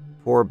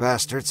 Poor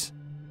bastards.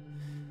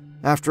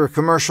 After a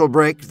commercial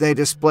break, they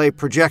display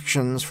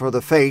projections for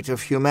the fate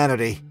of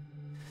humanity.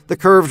 The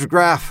curved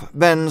graph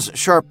bends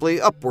sharply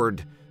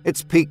upward,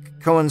 its peak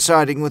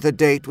coinciding with a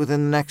date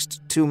within the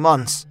next 2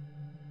 months.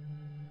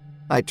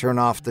 I turn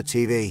off the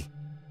TV.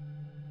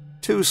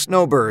 2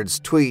 snowbirds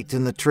tweet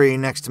in the tree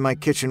next to my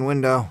kitchen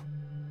window.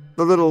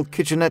 The little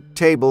kitchenette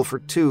table for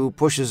 2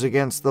 pushes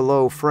against the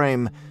low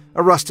frame,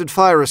 a rusted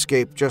fire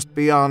escape just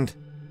beyond.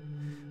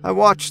 I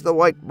watch the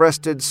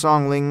white-breasted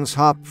songlings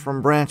hop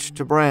from branch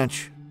to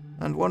branch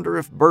and wonder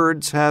if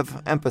birds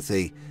have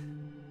empathy,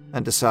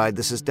 and decide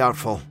this is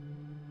doubtful.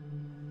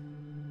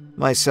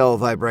 My cell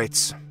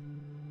vibrates.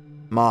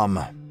 Mom.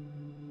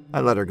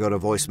 I let her go to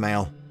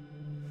voicemail.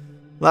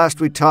 Last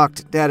we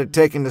talked, Dad had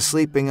taken to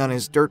sleeping on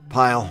his dirt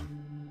pile.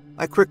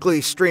 I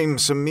quickly stream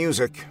some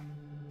music.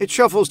 It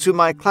shuffles to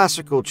my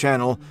classical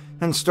channel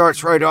and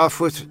starts right off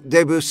with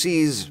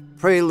Debussy's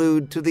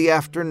Prelude to the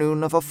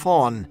Afternoon of a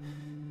Faun.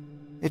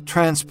 It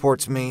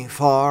transports me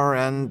far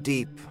and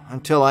deep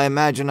until I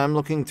imagine I'm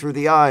looking through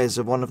the eyes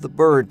of one of the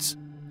birds.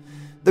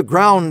 The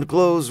ground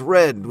glows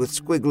red with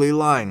squiggly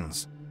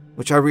lines,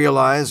 which I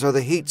realize are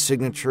the heat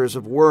signatures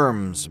of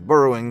worms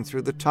burrowing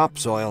through the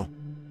topsoil.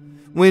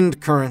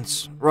 Wind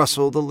currents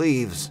rustle the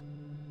leaves.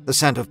 The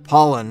scent of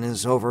pollen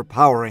is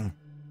overpowering.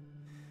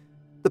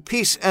 The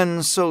piece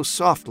ends so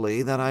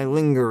softly that I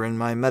linger in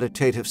my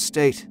meditative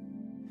state.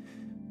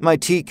 My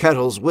tea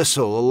kettle's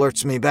whistle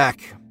alerts me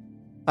back.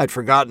 I'd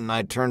forgotten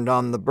I'd turned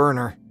on the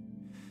burner.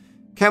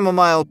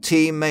 Chamomile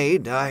tea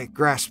made, I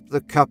grasp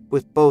the cup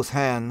with both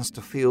hands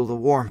to feel the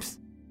warmth.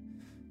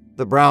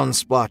 The brown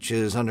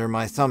splotches under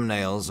my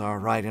thumbnails are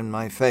right in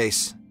my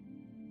face.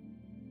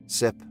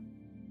 Sip.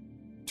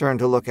 Turn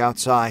to look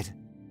outside.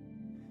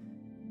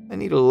 I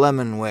need a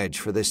lemon wedge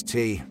for this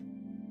tea.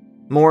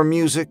 More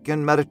music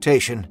and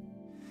meditation.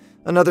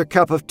 Another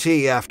cup of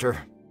tea after.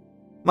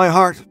 My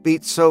heart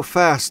beats so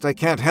fast I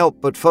can't help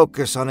but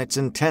focus on its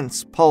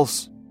intense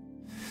pulse.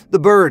 The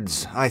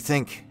birds, I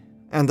think,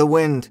 and the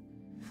wind.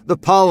 The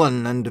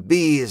pollen and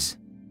bees,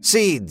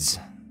 seeds,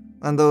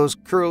 and those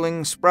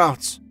curling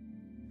sprouts.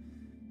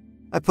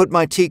 I put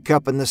my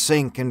teacup in the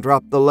sink and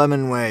drop the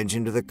lemon wedge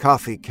into the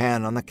coffee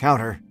can on the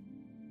counter.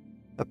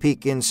 A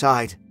peek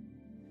inside.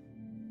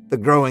 The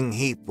growing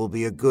heap will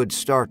be a good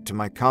start to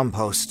my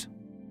compost.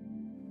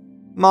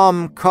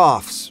 Mom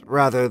coughs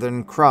rather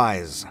than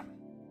cries.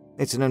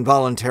 It's an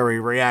involuntary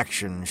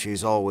reaction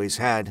she's always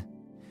had.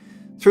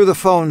 Through the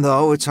phone,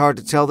 though, it's hard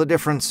to tell the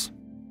difference.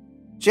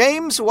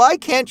 "James, why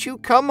can't you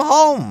come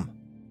home?"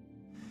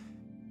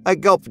 I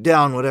gulp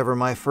down whatever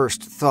my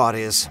first thought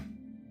is.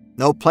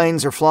 No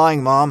planes are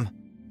flying, Mom.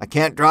 I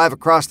can't drive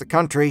across the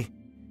country.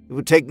 It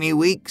would take me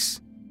weeks.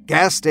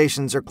 Gas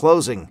stations are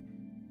closing.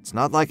 It's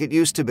not like it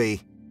used to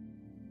be.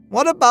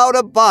 What about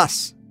a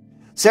bus?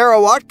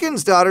 Sarah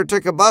Watkins' daughter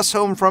took a bus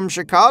home from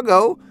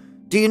Chicago.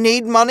 Do you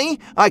need money?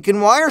 I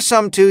can wire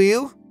some to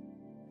you.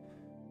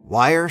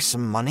 Wire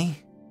some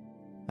money?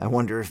 I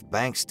wonder if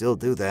banks still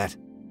do that.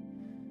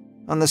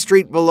 On the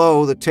street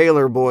below, the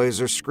Taylor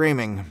boys are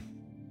screaming.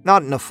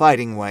 Not in a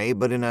fighting way,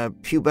 but in a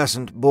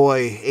pubescent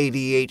boy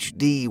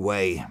ADHD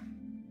way.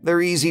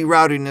 Their easy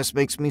rowdiness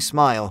makes me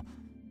smile,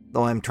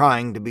 though I'm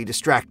trying to be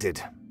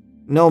distracted.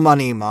 No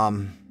money,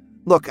 Mom.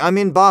 Look, I'm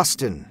in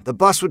Boston. The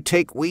bus would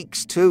take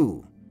weeks,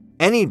 too.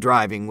 Any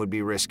driving would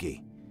be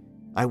risky.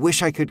 I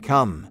wish I could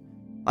come.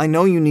 I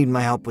know you need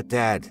my help with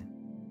Dad.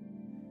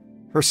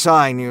 Her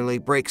sigh nearly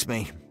breaks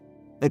me.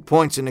 It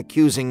points an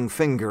accusing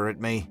finger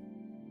at me.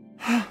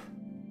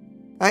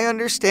 I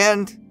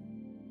understand.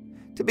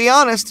 To be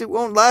honest, it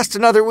won't last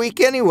another week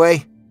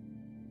anyway.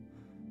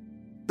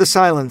 The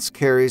silence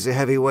carries a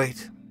heavy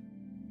weight.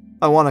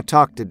 I want to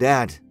talk to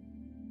Dad.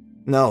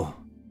 No.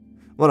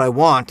 What I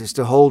want is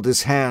to hold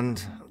his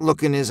hand,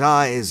 look in his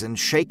eyes, and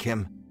shake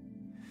him.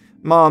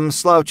 Mom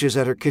slouches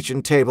at her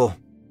kitchen table.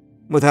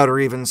 Without her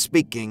even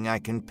speaking, I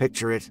can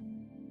picture it.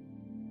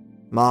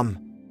 Mom,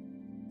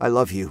 I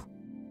love you.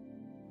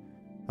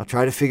 I'll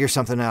try to figure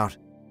something out.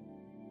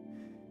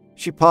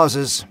 She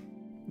pauses.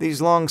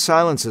 These long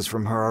silences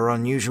from her are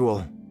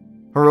unusual.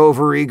 Her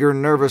overeager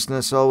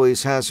nervousness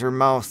always has her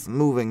mouth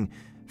moving,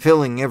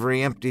 filling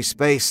every empty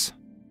space.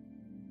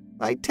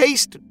 I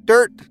taste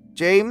dirt,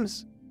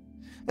 James.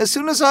 As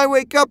soon as I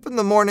wake up in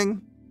the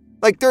morning,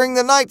 like during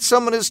the night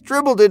someone has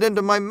dribbled it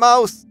into my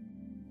mouth.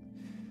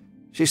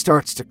 She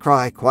starts to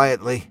cry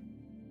quietly.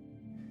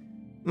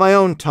 My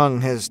own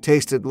tongue has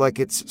tasted like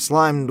it's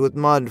slimed with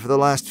mud for the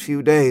last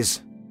few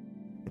days.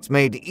 It's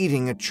made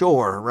eating a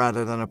chore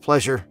rather than a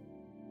pleasure.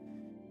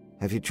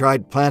 Have you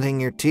tried planting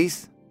your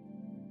teeth?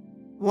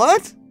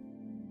 What?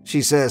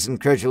 She says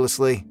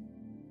incredulously.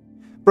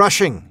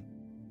 Brushing.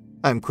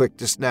 I'm quick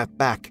to snap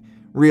back,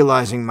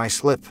 realizing my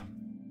slip.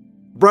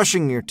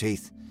 Brushing your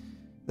teeth.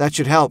 That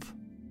should help.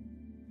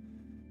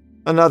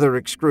 Another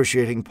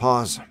excruciating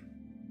pause.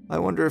 I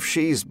wonder if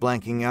she's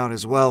blanking out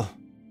as well.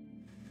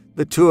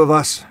 The two of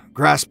us,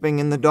 grasping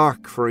in the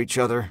dark for each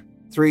other,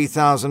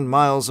 3,000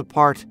 miles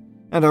apart,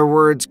 and our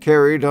words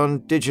carried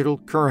on digital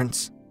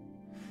currents.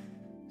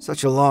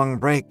 Such a long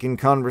break in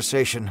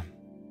conversation,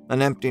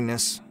 an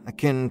emptiness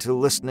akin to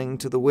listening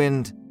to the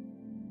wind.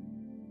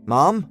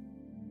 Mom?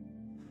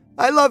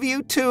 I love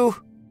you too.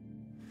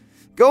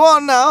 Go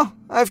on now,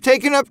 I've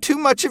taken up too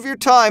much of your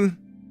time.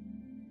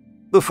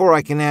 Before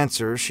I can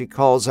answer, she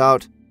calls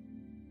out,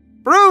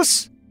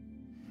 Bruce!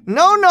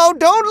 No,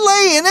 don't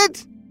lay in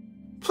it!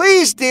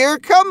 Please, dear,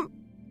 come...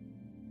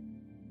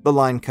 The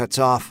line cuts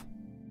off.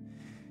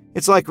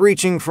 It's like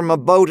reaching from a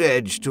boat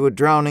edge to a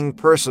drowning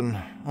person,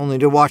 only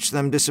to watch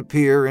them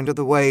disappear into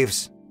the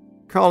waves.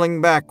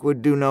 Calling back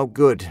would do no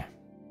good.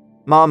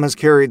 Mom has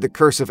carried the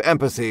curse of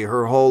empathy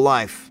her whole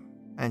life,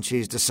 and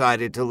she's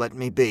decided to let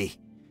me be.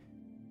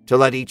 To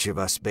let each of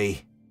us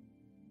be.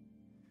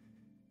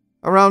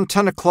 Around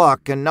 10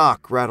 o'clock, a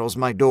knock rattles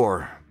my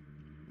door.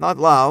 Not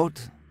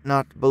loud,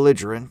 not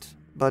belligerent,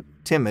 but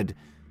timid,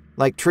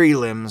 like tree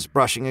limbs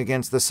brushing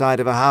against the side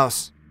of a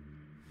house.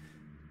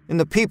 In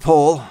the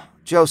peephole,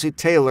 Josie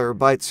Taylor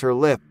bites her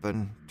lip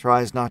and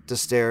tries not to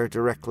stare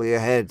directly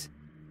ahead.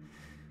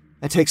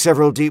 I take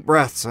several deep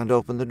breaths and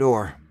open the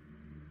door.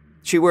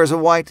 She wears a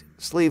white,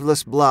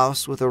 sleeveless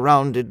blouse with a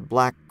rounded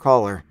black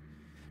collar.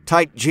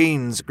 Tight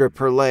jeans grip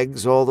her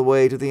legs all the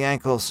way to the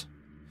ankles.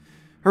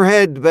 Her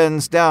head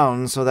bends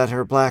down so that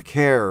her black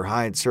hair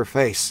hides her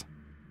face.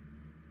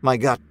 My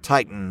gut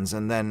tightens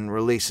and then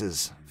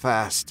releases,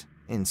 fast,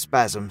 in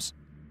spasms.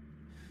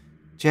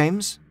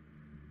 James?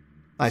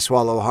 I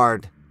swallow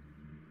hard.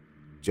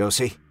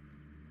 Josie?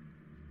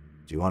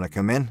 Do you want to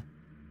come in?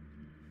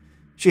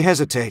 She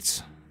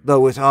hesitates, though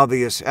with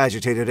obvious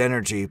agitated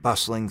energy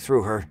bustling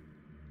through her.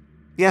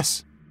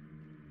 Yes.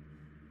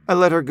 I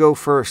let her go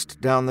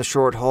first down the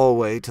short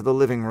hallway to the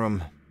living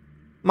room.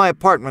 My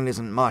apartment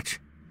isn't much.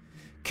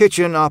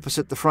 Kitchen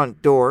opposite the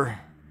front door,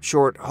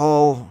 short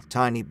hall,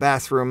 tiny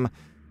bathroom,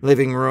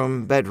 living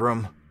room,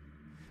 bedroom.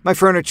 My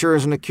furniture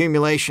is an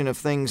accumulation of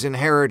things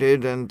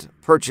inherited and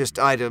purchased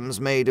items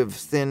made of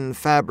thin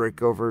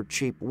fabric over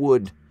cheap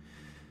wood.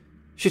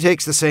 She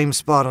takes the same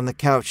spot on the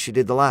couch she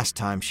did the last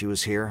time she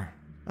was here,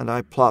 and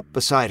I plop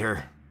beside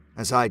her,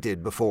 as I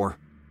did before.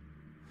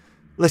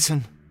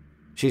 Listen,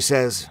 she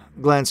says,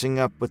 glancing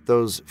up with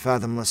those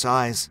fathomless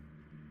eyes.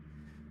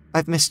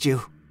 I've missed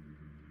you.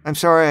 I'm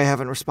sorry I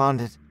haven't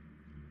responded.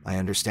 I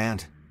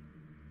understand.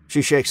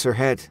 She shakes her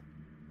head.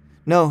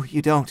 No,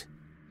 you don't.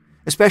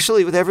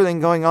 Especially with everything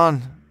going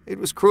on. It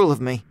was cruel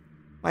of me.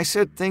 I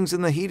said things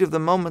in the heat of the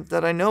moment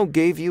that I know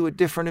gave you a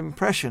different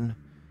impression.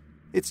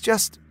 It's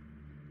just...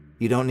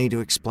 You don't need to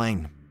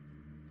explain.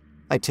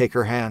 I take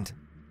her hand.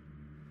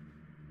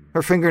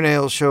 Her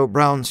fingernails show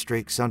brown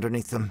streaks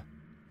underneath them.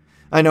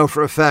 I know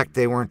for a fact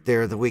they weren't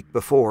there the week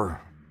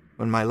before,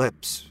 when my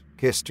lips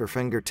kissed her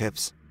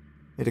fingertips.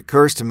 It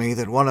occurs to me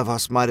that one of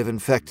us might have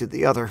infected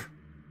the other,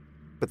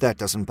 but that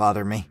doesn't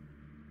bother me.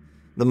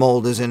 The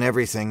mold is in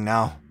everything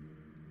now.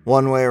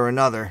 One way or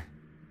another,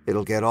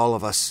 it'll get all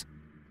of us.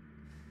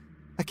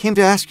 I came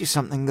to ask you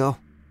something, though.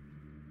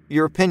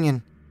 Your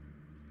opinion.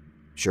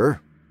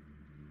 Sure.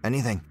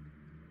 Anything.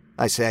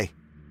 I say.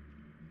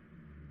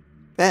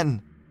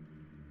 Ben.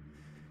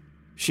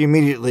 She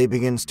immediately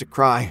begins to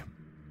cry.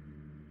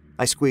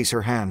 I squeeze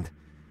her hand.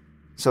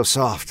 So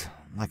soft,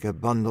 like a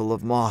bundle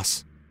of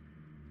moss.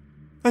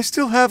 I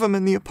still have him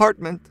in the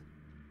apartment.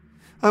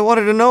 I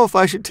wanted to know if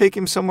I should take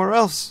him somewhere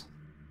else.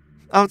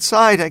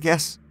 Outside, I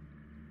guess.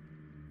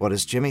 What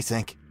does Jimmy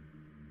think?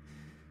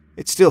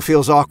 It still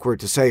feels awkward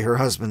to say her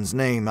husband's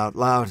name out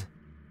loud.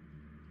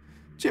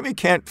 Jimmy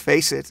can't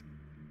face it.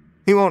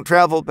 He won't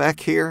travel back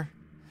here.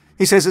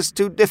 He says it's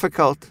too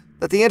difficult,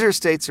 that the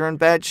interstates are in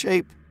bad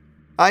shape.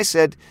 I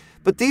said,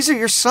 but these are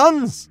your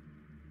sons.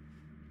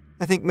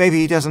 I think maybe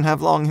he doesn't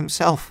have long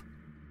himself.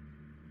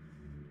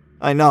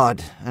 I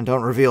nod and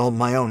don't reveal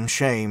my own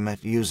shame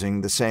at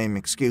using the same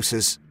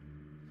excuses.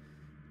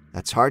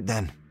 That's hard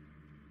then.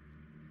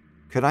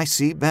 Could I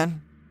see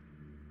Ben?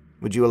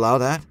 Would you allow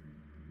that?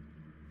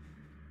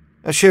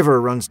 A shiver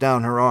runs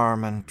down her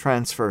arm and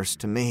transfers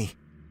to me.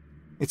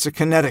 It's a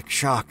kinetic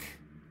shock,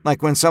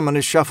 like when someone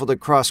has shuffled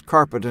across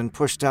carpet and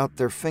pushed out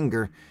their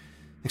finger,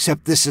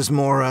 except this is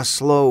more a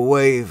slow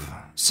wave,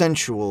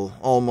 sensual,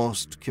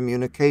 almost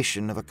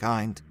communication of a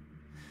kind.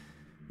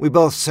 We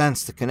both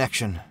sense the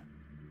connection,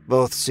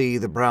 both see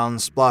the brown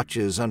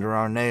splotches under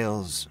our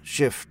nails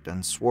shift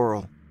and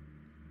swirl.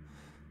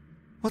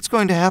 What's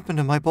going to happen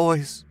to my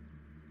boys?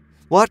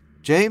 What,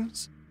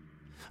 James?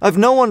 I've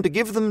no one to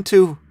give them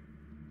to.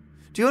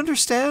 Do you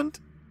understand?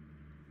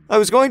 I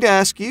was going to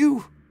ask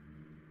you.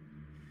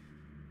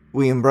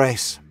 We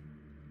embrace.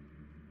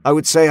 I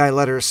would say I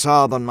let her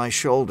sob on my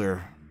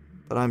shoulder,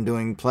 but I'm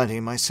doing plenty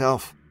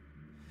myself.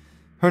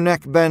 Her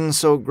neck bends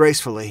so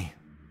gracefully,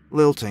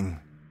 lilting,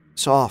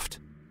 soft.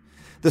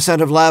 The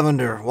scent of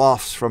lavender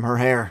wafts from her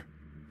hair.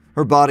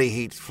 Her body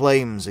heat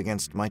flames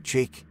against my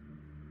cheek.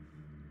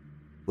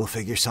 We'll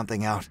figure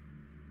something out.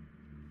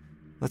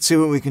 Let's see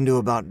what we can do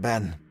about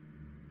Ben.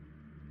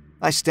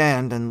 I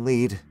stand and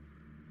lead.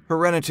 Her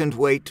renitent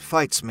weight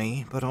fights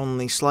me, but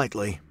only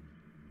slightly.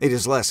 It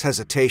is less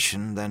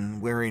hesitation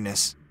than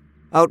weariness.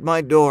 Out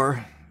my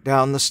door,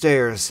 down the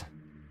stairs,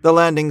 the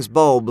landing's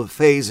bulb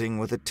phasing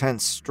with a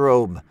tense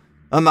strobe,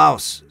 a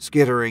mouse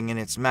skittering in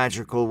its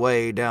magical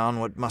way down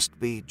what must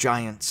be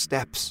giant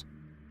steps.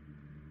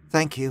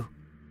 Thank you,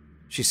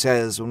 she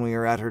says when we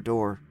are at her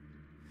door.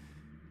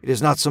 It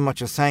is not so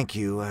much a thank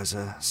you as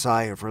a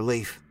sigh of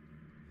relief.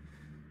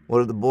 What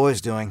are the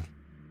boys doing?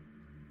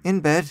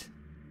 In bed.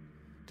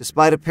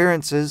 Despite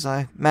appearances,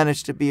 I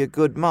managed to be a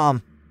good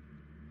mom.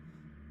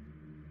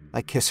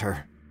 I kiss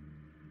her.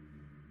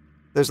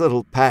 There's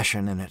little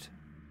passion in it.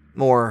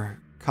 More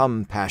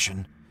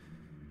compassion.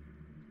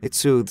 It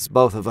soothes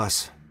both of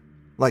us,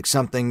 like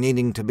something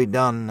needing to be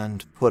done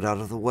and put out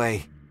of the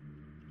way.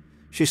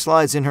 She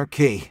slides in her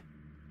key.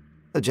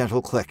 A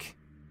gentle click.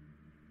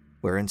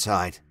 We're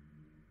inside.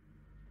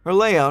 Her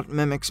layout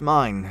mimics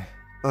mine,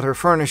 but her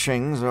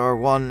furnishings are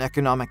one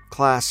economic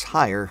class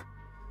higher.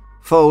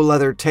 Faux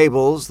leather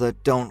tables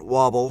that don't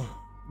wobble,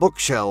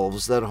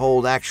 bookshelves that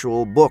hold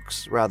actual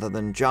books rather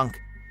than junk.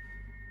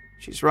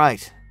 She's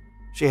right.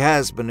 She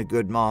has been a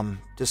good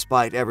mom,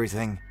 despite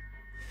everything.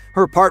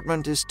 Her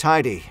apartment is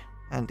tidy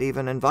and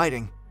even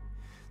inviting.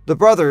 The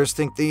brothers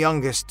think the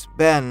youngest,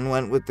 Ben,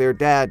 went with their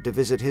dad to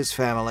visit his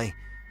family.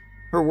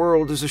 Her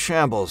world is a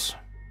shambles.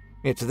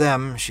 Yet to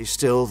them, she's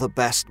still the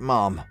best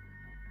mom.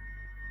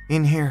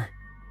 In here,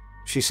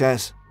 she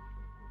says.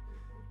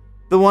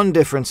 The one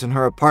difference in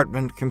her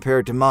apartment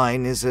compared to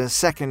mine is a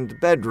second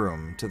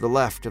bedroom to the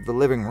left of the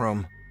living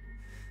room.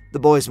 The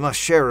boys must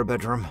share a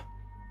bedroom.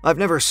 I've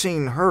never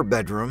seen her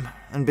bedroom,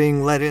 and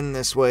being let in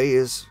this way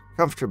is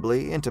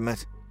comfortably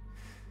intimate.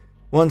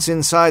 Once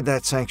inside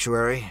that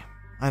sanctuary,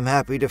 I'm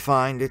happy to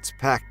find it's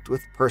packed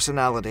with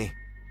personality.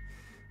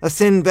 A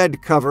thin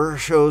bed cover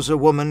shows a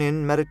woman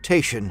in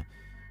meditation,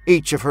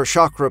 each of her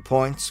chakra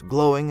points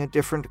glowing a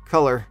different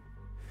color.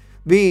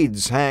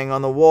 Beads hang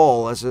on the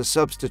wall as a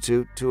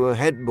substitute to a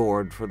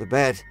headboard for the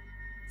bed.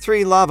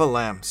 3 lava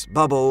lamps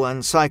bubble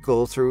and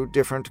cycle through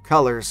different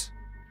colors.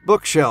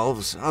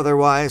 Bookshelves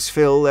otherwise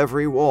fill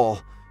every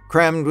wall,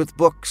 crammed with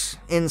books,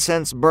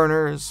 incense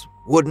burners,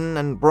 wooden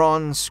and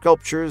bronze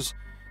sculptures,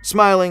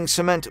 smiling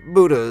cement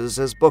Buddhas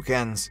as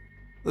bookends.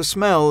 The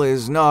smell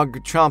is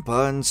Nag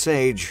Champa and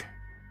sage.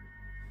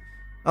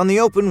 On the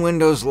open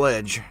window's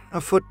ledge,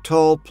 a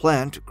foot-tall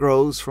plant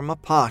grows from a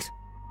pot.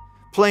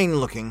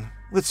 Plain-looking,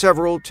 with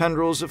several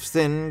tendrils of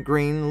thin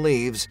green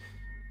leaves,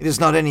 it is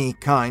not any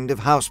kind of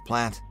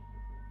houseplant.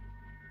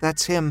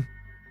 That's him.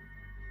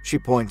 She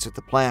points at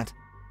the plant.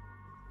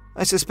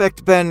 I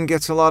suspect Ben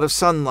gets a lot of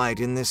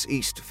sunlight in this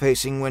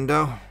east-facing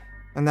window,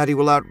 and that he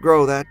will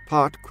outgrow that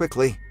pot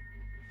quickly.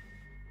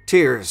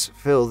 Tears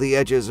fill the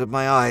edges of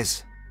my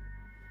eyes.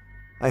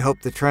 I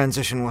hope the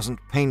transition wasn't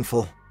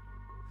painful.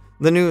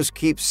 The news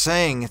keeps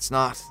saying it's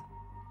not,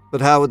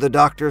 but how would the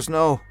doctors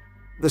know?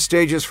 The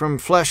stages from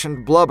flesh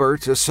and blubber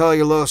to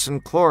cellulose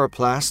and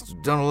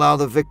chloroplast don't allow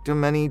the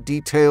victim any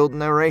detailed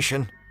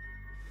narration.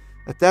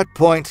 At that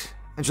point,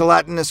 a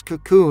gelatinous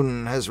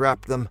cocoon has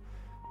wrapped them.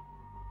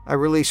 I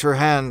release her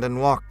hand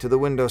and walk to the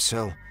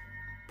windowsill,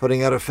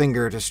 putting out a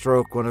finger to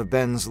stroke one of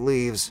Ben's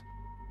leaves.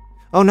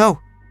 Oh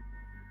no!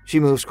 She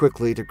moves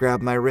quickly to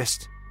grab my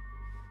wrist.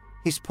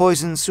 He's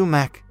poisoned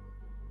sumac.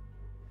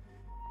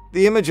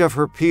 The image of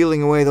her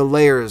peeling away the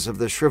layers of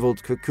the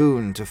shriveled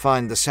cocoon to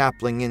find the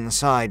sapling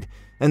inside,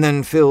 and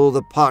then fill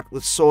the pot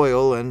with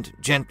soil and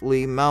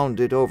gently mound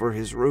it over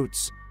his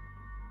roots.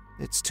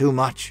 It's too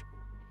much.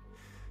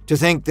 To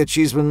think that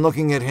she's been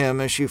looking at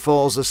him as she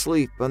falls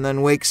asleep and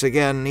then wakes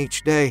again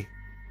each day.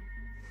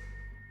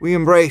 We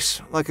embrace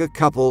like a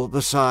couple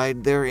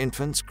beside their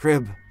infant's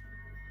crib.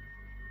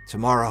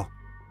 Tomorrow.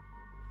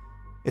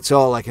 It's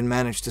all I can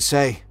manage to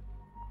say.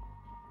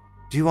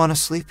 Do you want to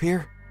sleep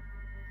here?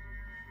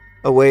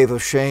 A wave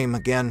of shame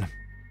again.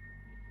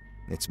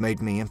 It's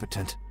made me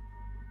impotent.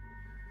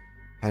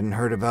 Hadn't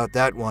heard about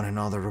that one in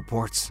all the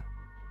reports.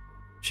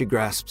 She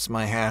grasps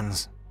my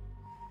hands.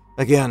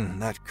 Again,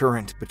 that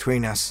current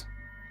between us.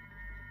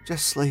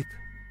 Just sleep.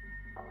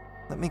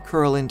 Let me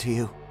curl into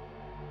you.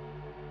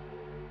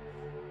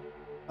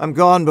 I'm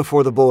gone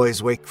before the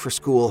boys wake for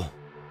school.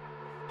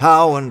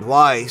 How and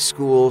why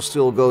school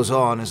still goes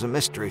on is a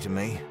mystery to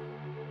me,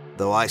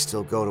 though I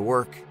still go to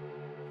work.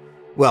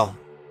 Well,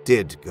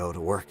 did go to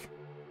work.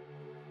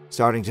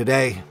 Starting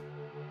today,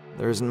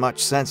 there isn't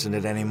much sense in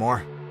it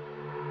anymore.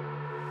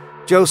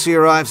 Josie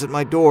arrives at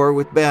my door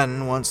with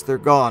Ben once they're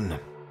gone.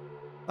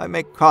 I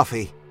make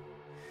coffee.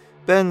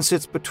 Ben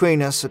sits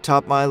between us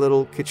atop my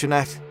little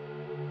kitchenette.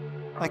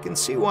 I can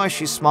see why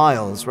she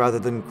smiles rather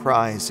than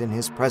cries in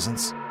his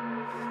presence.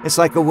 It's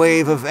like a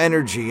wave of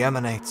energy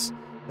emanates,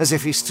 as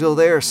if he's still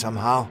there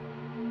somehow.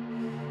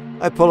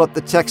 I pull up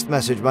the text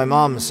message my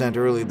mom sent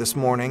early this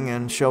morning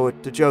and show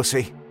it to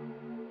Josie.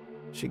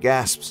 She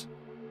gasps.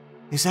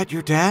 "Is that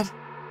your dad?"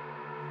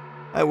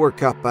 I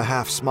work up a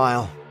half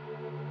smile.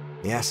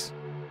 Yes.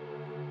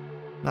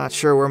 Not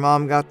sure where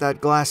Mom got that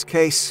glass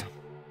case.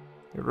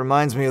 It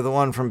reminds me of the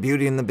one from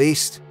Beauty and the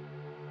Beast.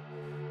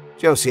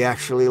 Josie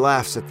actually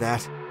laughs at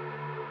that.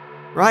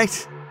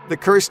 Right, the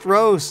cursed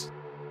rose.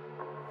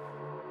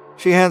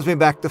 She hands me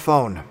back the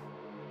phone.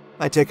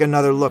 I take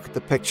another look at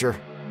the picture.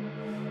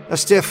 A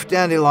stiff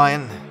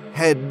dandelion,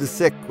 head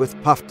thick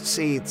with puffed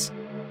seeds.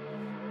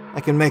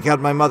 I can make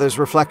out my mother's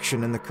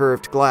reflection in the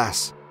curved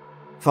glass.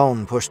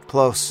 Phone pushed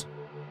close.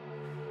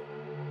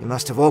 He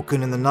must have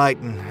woken in the night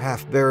and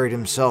half buried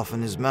himself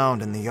in his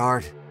mound in the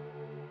yard.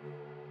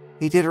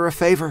 He did her a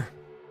favor,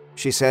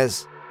 she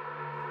says.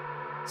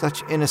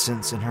 Such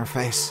innocence in her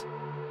face.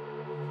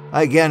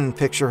 I again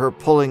picture her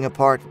pulling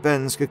apart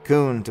Ben's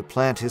cocoon to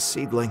plant his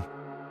seedling.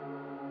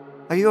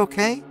 Are you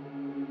okay?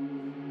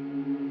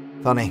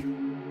 Funny.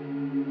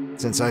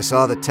 Since I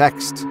saw the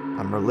text,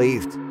 I'm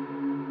relieved.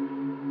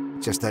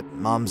 It's just that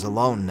Mom's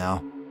alone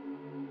now.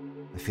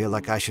 I feel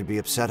like I should be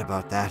upset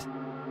about that.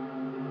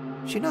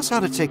 She knows how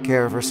to take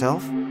care of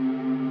herself.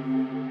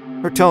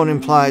 Her tone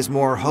implies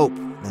more hope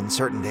than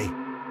certainty.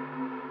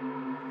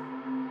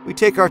 We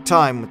take our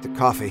time with the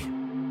coffee.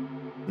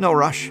 No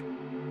rush.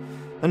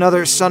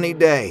 Another sunny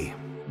day,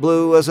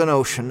 blue as an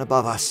ocean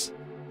above us.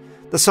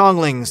 The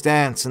songlings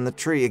dance in the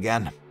tree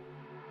again.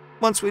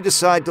 Once we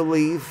decide to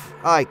leave,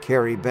 I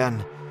carry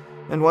Ben,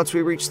 and once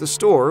we reach the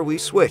store, we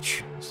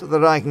switch, so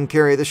that I can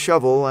carry the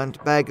shovel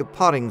and bag of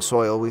potting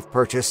soil we've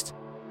purchased.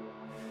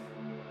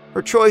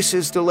 Her choice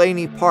is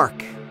Delaney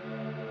Park.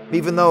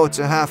 Even though it's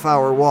a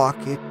half-hour walk,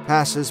 it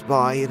passes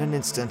by in an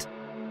instant.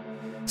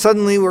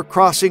 Suddenly we're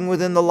crossing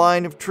within the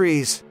line of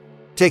trees,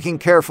 taking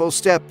careful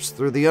steps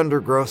through the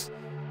undergrowth,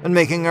 and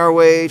making our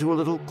way to a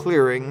little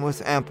clearing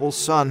with ample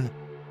sun.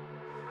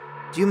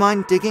 Do you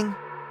mind digging?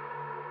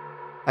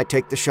 I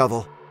take the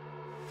shovel.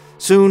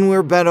 Soon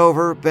we're bent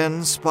over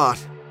Ben's spot,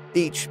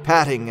 each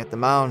patting at the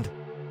mound.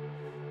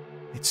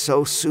 It's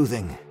so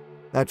soothing,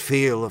 that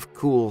feel of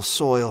cool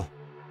soil.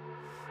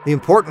 The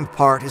important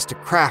part is to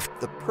craft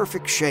the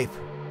perfect shape.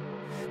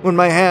 When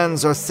my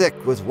hands are thick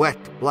with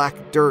wet, black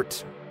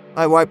dirt,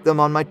 I wipe them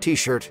on my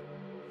t-shirt.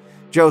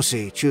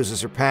 Josie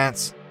chooses her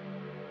pants.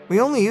 We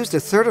only used a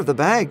third of the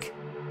bag.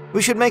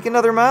 We should make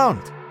another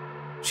mound,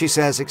 she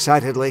says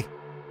excitedly.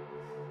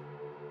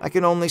 I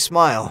can only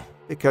smile,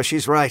 because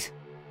she's right.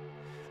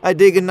 I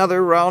dig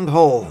another round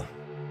hole.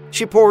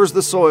 She pours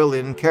the soil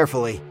in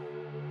carefully.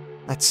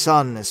 That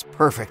sun is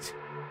perfect.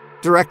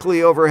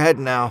 Directly overhead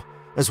now,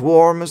 as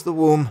warm as the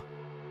womb.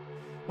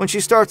 When she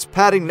starts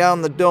patting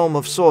down the dome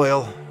of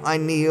soil, I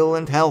kneel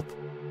and help.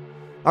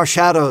 Our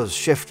shadows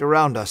shift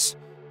around us,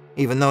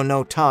 even though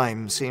no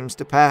time seems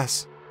to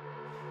pass.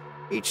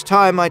 Each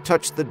time I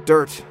touch the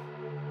dirt,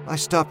 I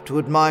stop to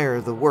admire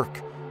the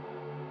work,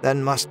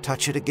 then must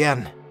touch it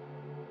again.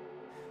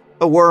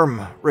 A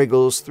worm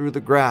wriggles through the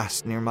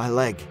grass near my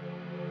leg.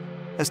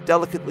 As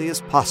delicately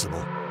as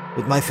possible,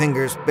 with my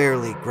fingers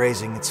barely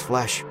grazing its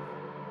flesh,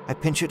 I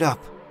pinch it up,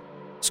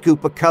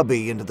 scoop a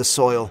cubby into the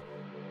soil,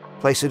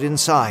 place it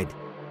inside,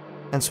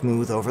 and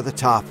smooth over the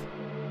top.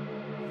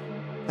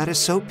 That is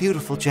so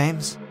beautiful,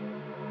 James.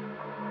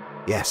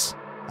 Yes,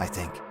 I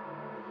think.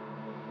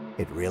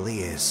 It really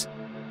is.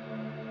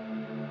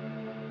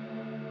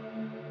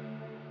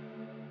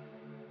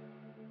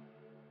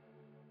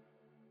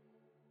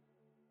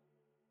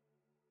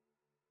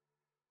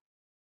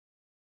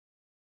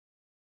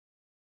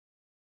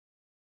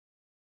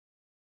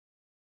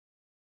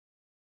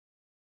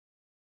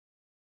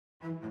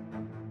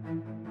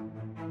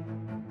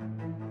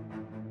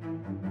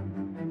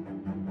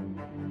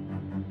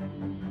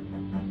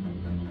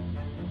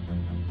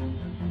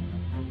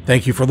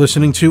 Thank you for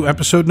listening to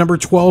episode number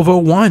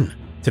 1201.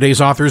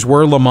 Today's authors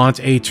were Lamont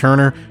A.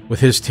 Turner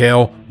with his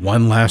tale,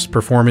 One Last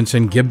Performance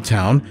in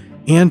Gibtown,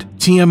 and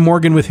T.M.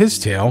 Morgan with his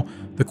tale,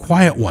 The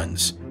Quiet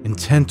Ones,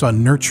 intent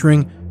on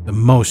nurturing the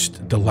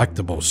most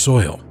delectable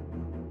soil.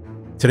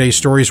 Today's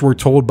stories were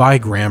told by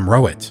Graham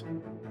Rowett.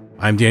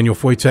 I'm Daniel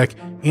Foytek,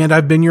 and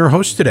I've been your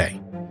host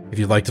today. If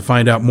you'd like to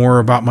find out more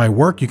about my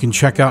work, you can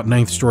check out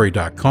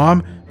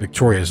ninthstory.com,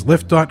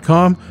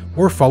 victoriaslift.com,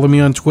 or follow me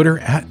on Twitter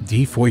at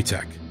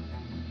dfoytek.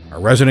 Our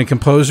resident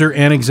composer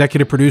and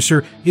executive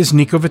producer is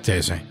Nico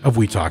Vitese of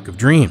We Talk of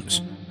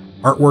Dreams.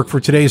 Artwork for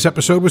today's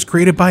episode was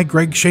created by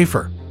Greg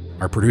Schaefer.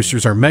 Our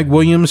producers are Meg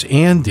Williams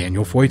and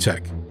Daniel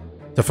Foytek.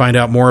 To find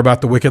out more about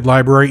The Wicked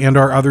Library and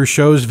our other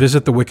shows,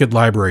 visit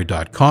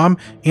thewickedlibrary.com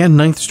and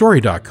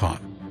ninthstory.com.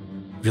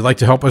 If you'd like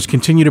to help us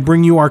continue to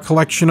bring you our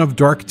collection of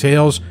dark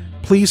tales,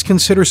 please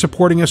consider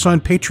supporting us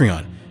on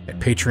Patreon at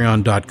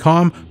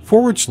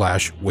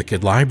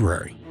patreon.com/Wicked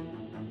Library.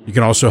 You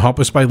can also help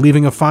us by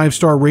leaving a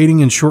 5-star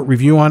rating and short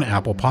review on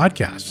Apple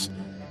Podcasts.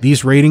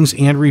 These ratings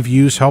and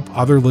reviews help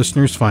other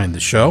listeners find the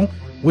show,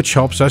 which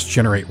helps us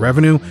generate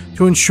revenue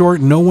to ensure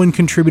no one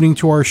contributing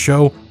to our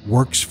show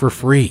works for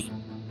free.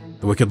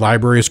 The Wicked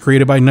Library is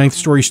created by Ninth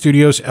Story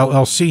Studios,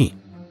 LLC.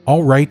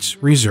 All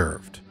rights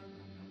reserved.